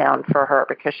letdown for her,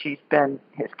 because she's been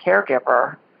his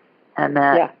caregiver, and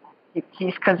that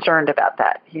he's concerned about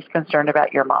that. He's concerned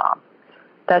about your mom.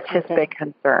 That's his big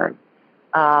concern.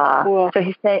 So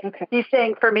he's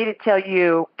saying for me to tell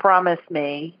you, promise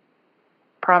me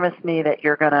that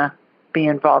you're going to be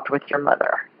involved with your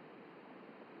mother.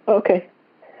 Okay.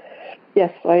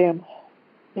 Yes, I am.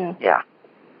 Yeah. Yeah.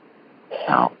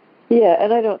 Oh. Yeah,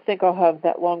 and I don't think I'll have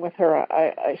that long with her.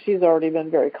 She's already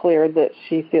been very clear that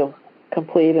she feels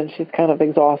complete, and she's kind of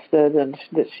exhausted, and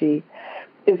that she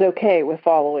is okay with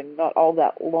following not all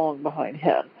that long behind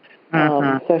him.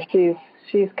 So she's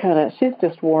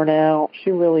just worn out.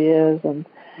 She really is, and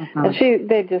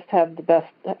they just have the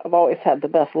best. I've always had the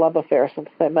best love affair since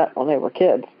they met when they were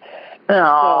kids.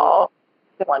 Oh,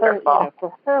 wonderful.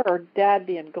 For her, Dad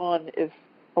being gone is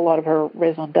a lot of her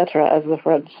raison d'etre, as the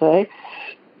French say.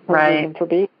 Right. Reason for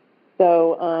being.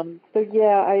 So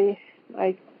yeah,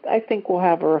 I think we'll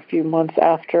have her a few months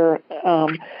after,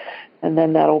 and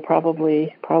then that'll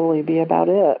probably be about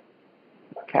it.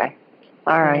 Okay.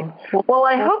 All right. Well,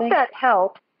 I hope that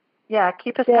helps. Yeah,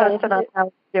 keep us posted on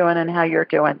how you're doing and how you're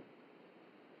doing.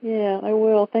 Yeah, I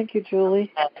will. Thank you,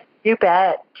 Julie. You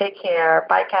bet. Take care.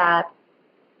 Bye, Kat.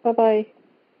 Bye-bye.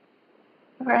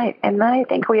 All right. And then I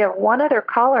think we have one other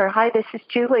caller. Hi, this is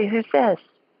Julie. Who's this?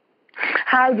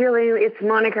 Hi, Julie. It's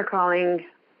Monica calling.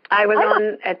 I was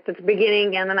on at the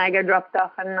beginning, and then I got dropped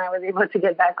off, and I was able to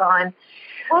get back on.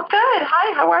 Well, good.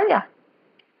 Hi, how are you?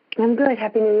 I'm good.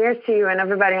 Happy New Year to you and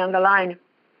everybody on the line.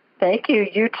 Thank you.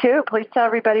 You too. Please tell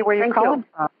everybody where you're calling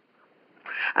from.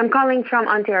 I'm calling from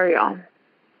Ontario.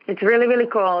 It's really, really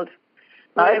cold.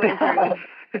 I bet.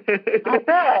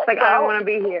 It's like, I don't want to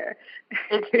be here.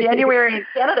 It's January in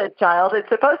Canada, child. It's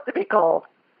supposed to be cold.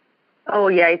 Oh,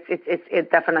 yeah.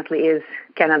 It definitely is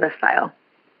Canada style.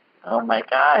 Oh, my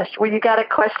gosh. Well, you got a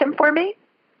question for me?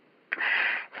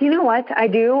 You know what? I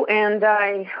do, and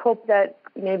I hope that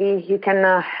maybe you can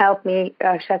help me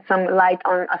shed some light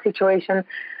on a situation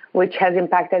which has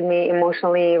impacted me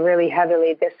emotionally really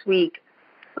heavily this week.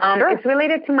 Sure. It's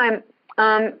related to my...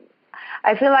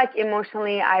 I feel like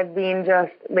emotionally I've been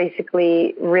just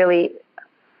basically really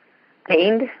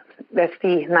pained. That's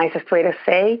the nicest way to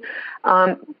say.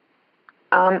 I'm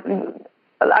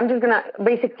just going to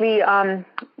basically,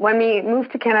 when we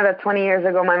moved to Canada 20 years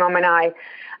ago, my mom and I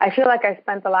feel like I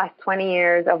spent the last 20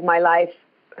 years of my life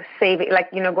saving,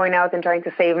 going out and trying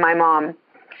to save my mom.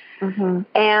 Mm-hmm.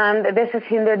 And this has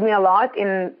hindered me a lot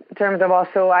in terms of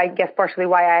also, I guess, partially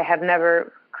why I have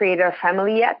never created a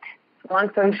family yet.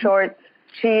 Long story short,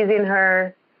 she's in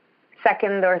her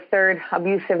second or third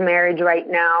abusive marriage right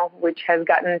now, which has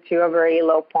gotten to a very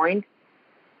low point.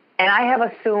 And I have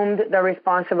assumed the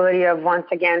responsibility of once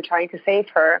again trying to save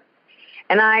her.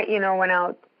 And I, went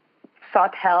out,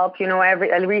 sought help, I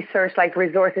researched like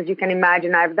resources you can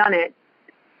imagine. I've done it.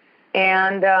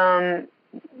 And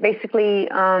basically,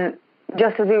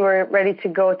 just as we were ready to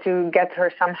go to get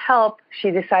her some help,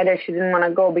 she decided she didn't want to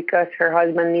go because her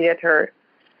husband needed her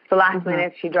So last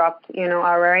minute she dropped,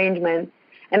 our arrangement.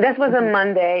 And this was a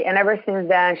Monday, and ever since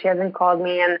then she hasn't called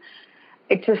me. And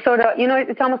it's just sort of,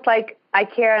 it's almost like I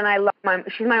care and I love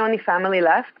she's my only family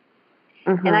left.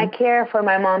 And I care for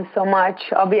my mom so much,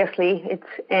 obviously.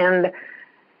 And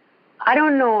I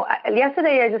don't know.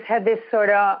 Yesterday I just had this sort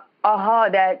of aha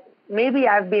that maybe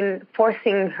I've been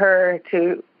forcing her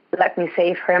to let me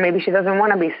save her. Maybe she doesn't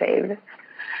want to be saved.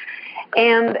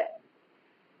 And,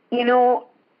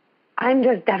 I'm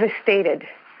just devastated.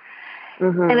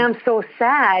 And I'm so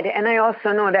sad. And I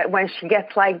also know that when she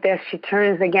gets like this, she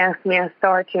turns against me and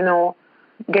starts,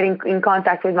 getting in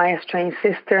contact with my estranged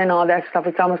sister and all that stuff.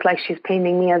 It's almost like she's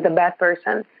painting me as a bad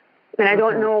person. And I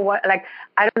don't know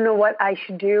what I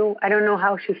should do. I don't know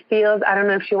how she feels. I don't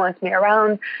know if she wants me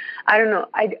around. I don't know.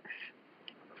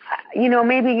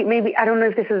 Maybe I don't know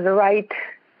if this is the right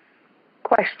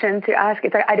question to ask.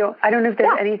 I don't know if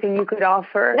there's anything you could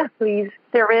offer, please.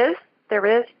 There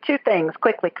is two things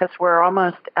quickly because we're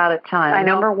almost out of time. I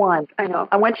know. Number one,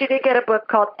 I want you to get a book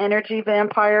called Energy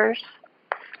Vampires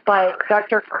by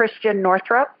Dr. Christian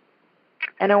Northrup,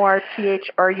 Northrup.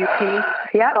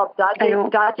 Yeah. Called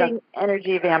Dodging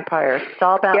Energy Vampires. It's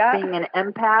all about being an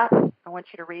empath. I want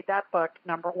you to read that book,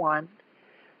 number one.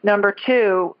 Number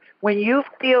two, when you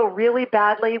feel really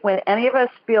badly, when any of us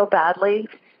feel badly,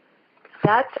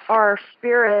 that's our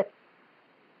spirit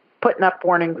putting up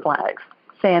warning flags,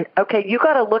 saying, okay, you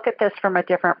got to look at this from a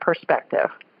different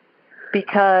perspective,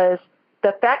 because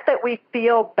the fact that we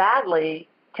feel badly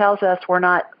tells us we're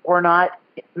not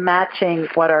matching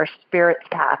what our spirit's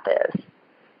path is.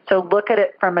 So look at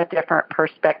it from a different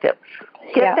perspective.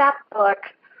 Get that book,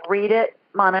 read it,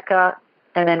 Monica,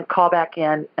 and then call back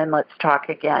in and let's talk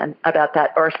again about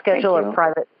that, or schedule a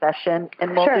private session,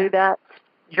 and we'll do that.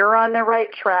 You're on the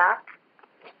right track.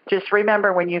 Just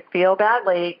remember, when you feel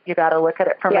badly, you got to look at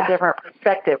it from a different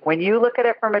perspective. When you look at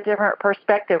it from a different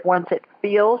perspective, once it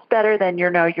feels better, then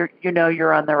you're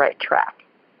on the right track.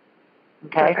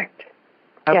 Okay? Perfect.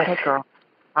 Okay, girl.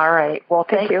 All right. Well,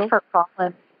 thanks for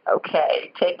calling.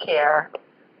 Okay. Take care.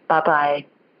 Bye-bye.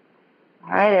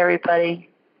 All right, everybody.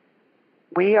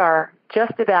 We are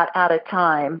just about out of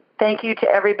time. Thank you to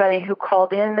everybody who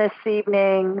called in this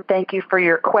evening. Thank you for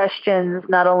your questions.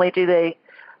 Not only do they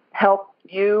help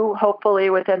you, hopefully,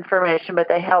 with information, but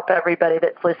they help everybody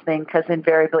that's listening, because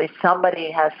invariably somebody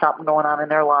has something going on in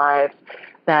their lives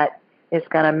that is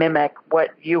going to mimic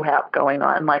what you have going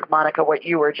on. Like, Monica, what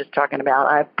you were just talking about.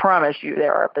 I promise you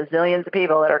there are bazillions of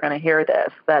people that are going to hear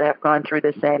this that have gone through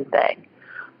the same thing.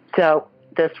 So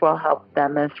this will help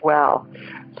them as well.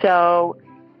 So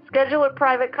schedule a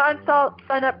private consult,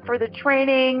 sign up for the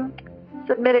training,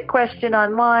 submit a question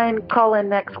online, call in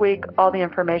next week. All the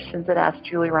information's at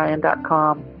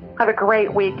AskJulieRyan.com. Have a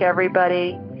great week,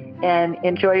 everybody, and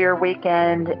enjoy your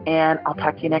weekend, and I'll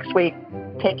talk to you next week.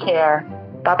 Take care.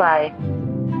 Bye-bye.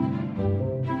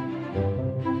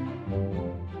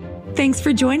 Thanks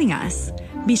for joining us.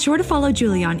 Be sure to follow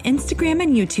Julie on Instagram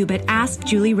and YouTube at Ask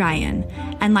Julie Ryan,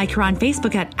 and like her on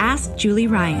Facebook at Ask Julie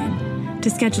Ryan. To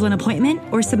schedule an appointment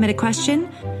or submit a question,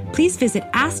 please visit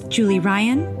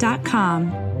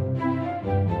AskJulieRyan.com.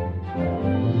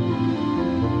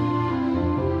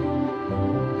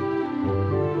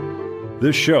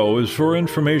 This show is for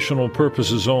informational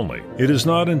purposes only. It is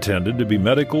not intended to be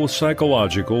medical,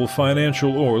 psychological,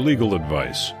 financial, or legal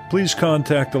advice. Please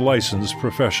contact a licensed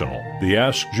professional. The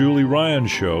Ask Julie Ryan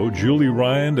Show, Julie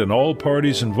Ryan and all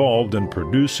parties involved in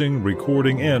producing,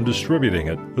 recording, and distributing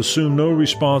it assume no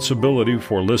responsibility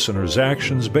for listeners'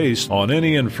 actions based on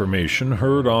any information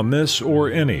heard on this or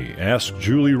any Ask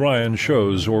Julie Ryan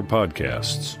shows or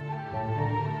podcasts.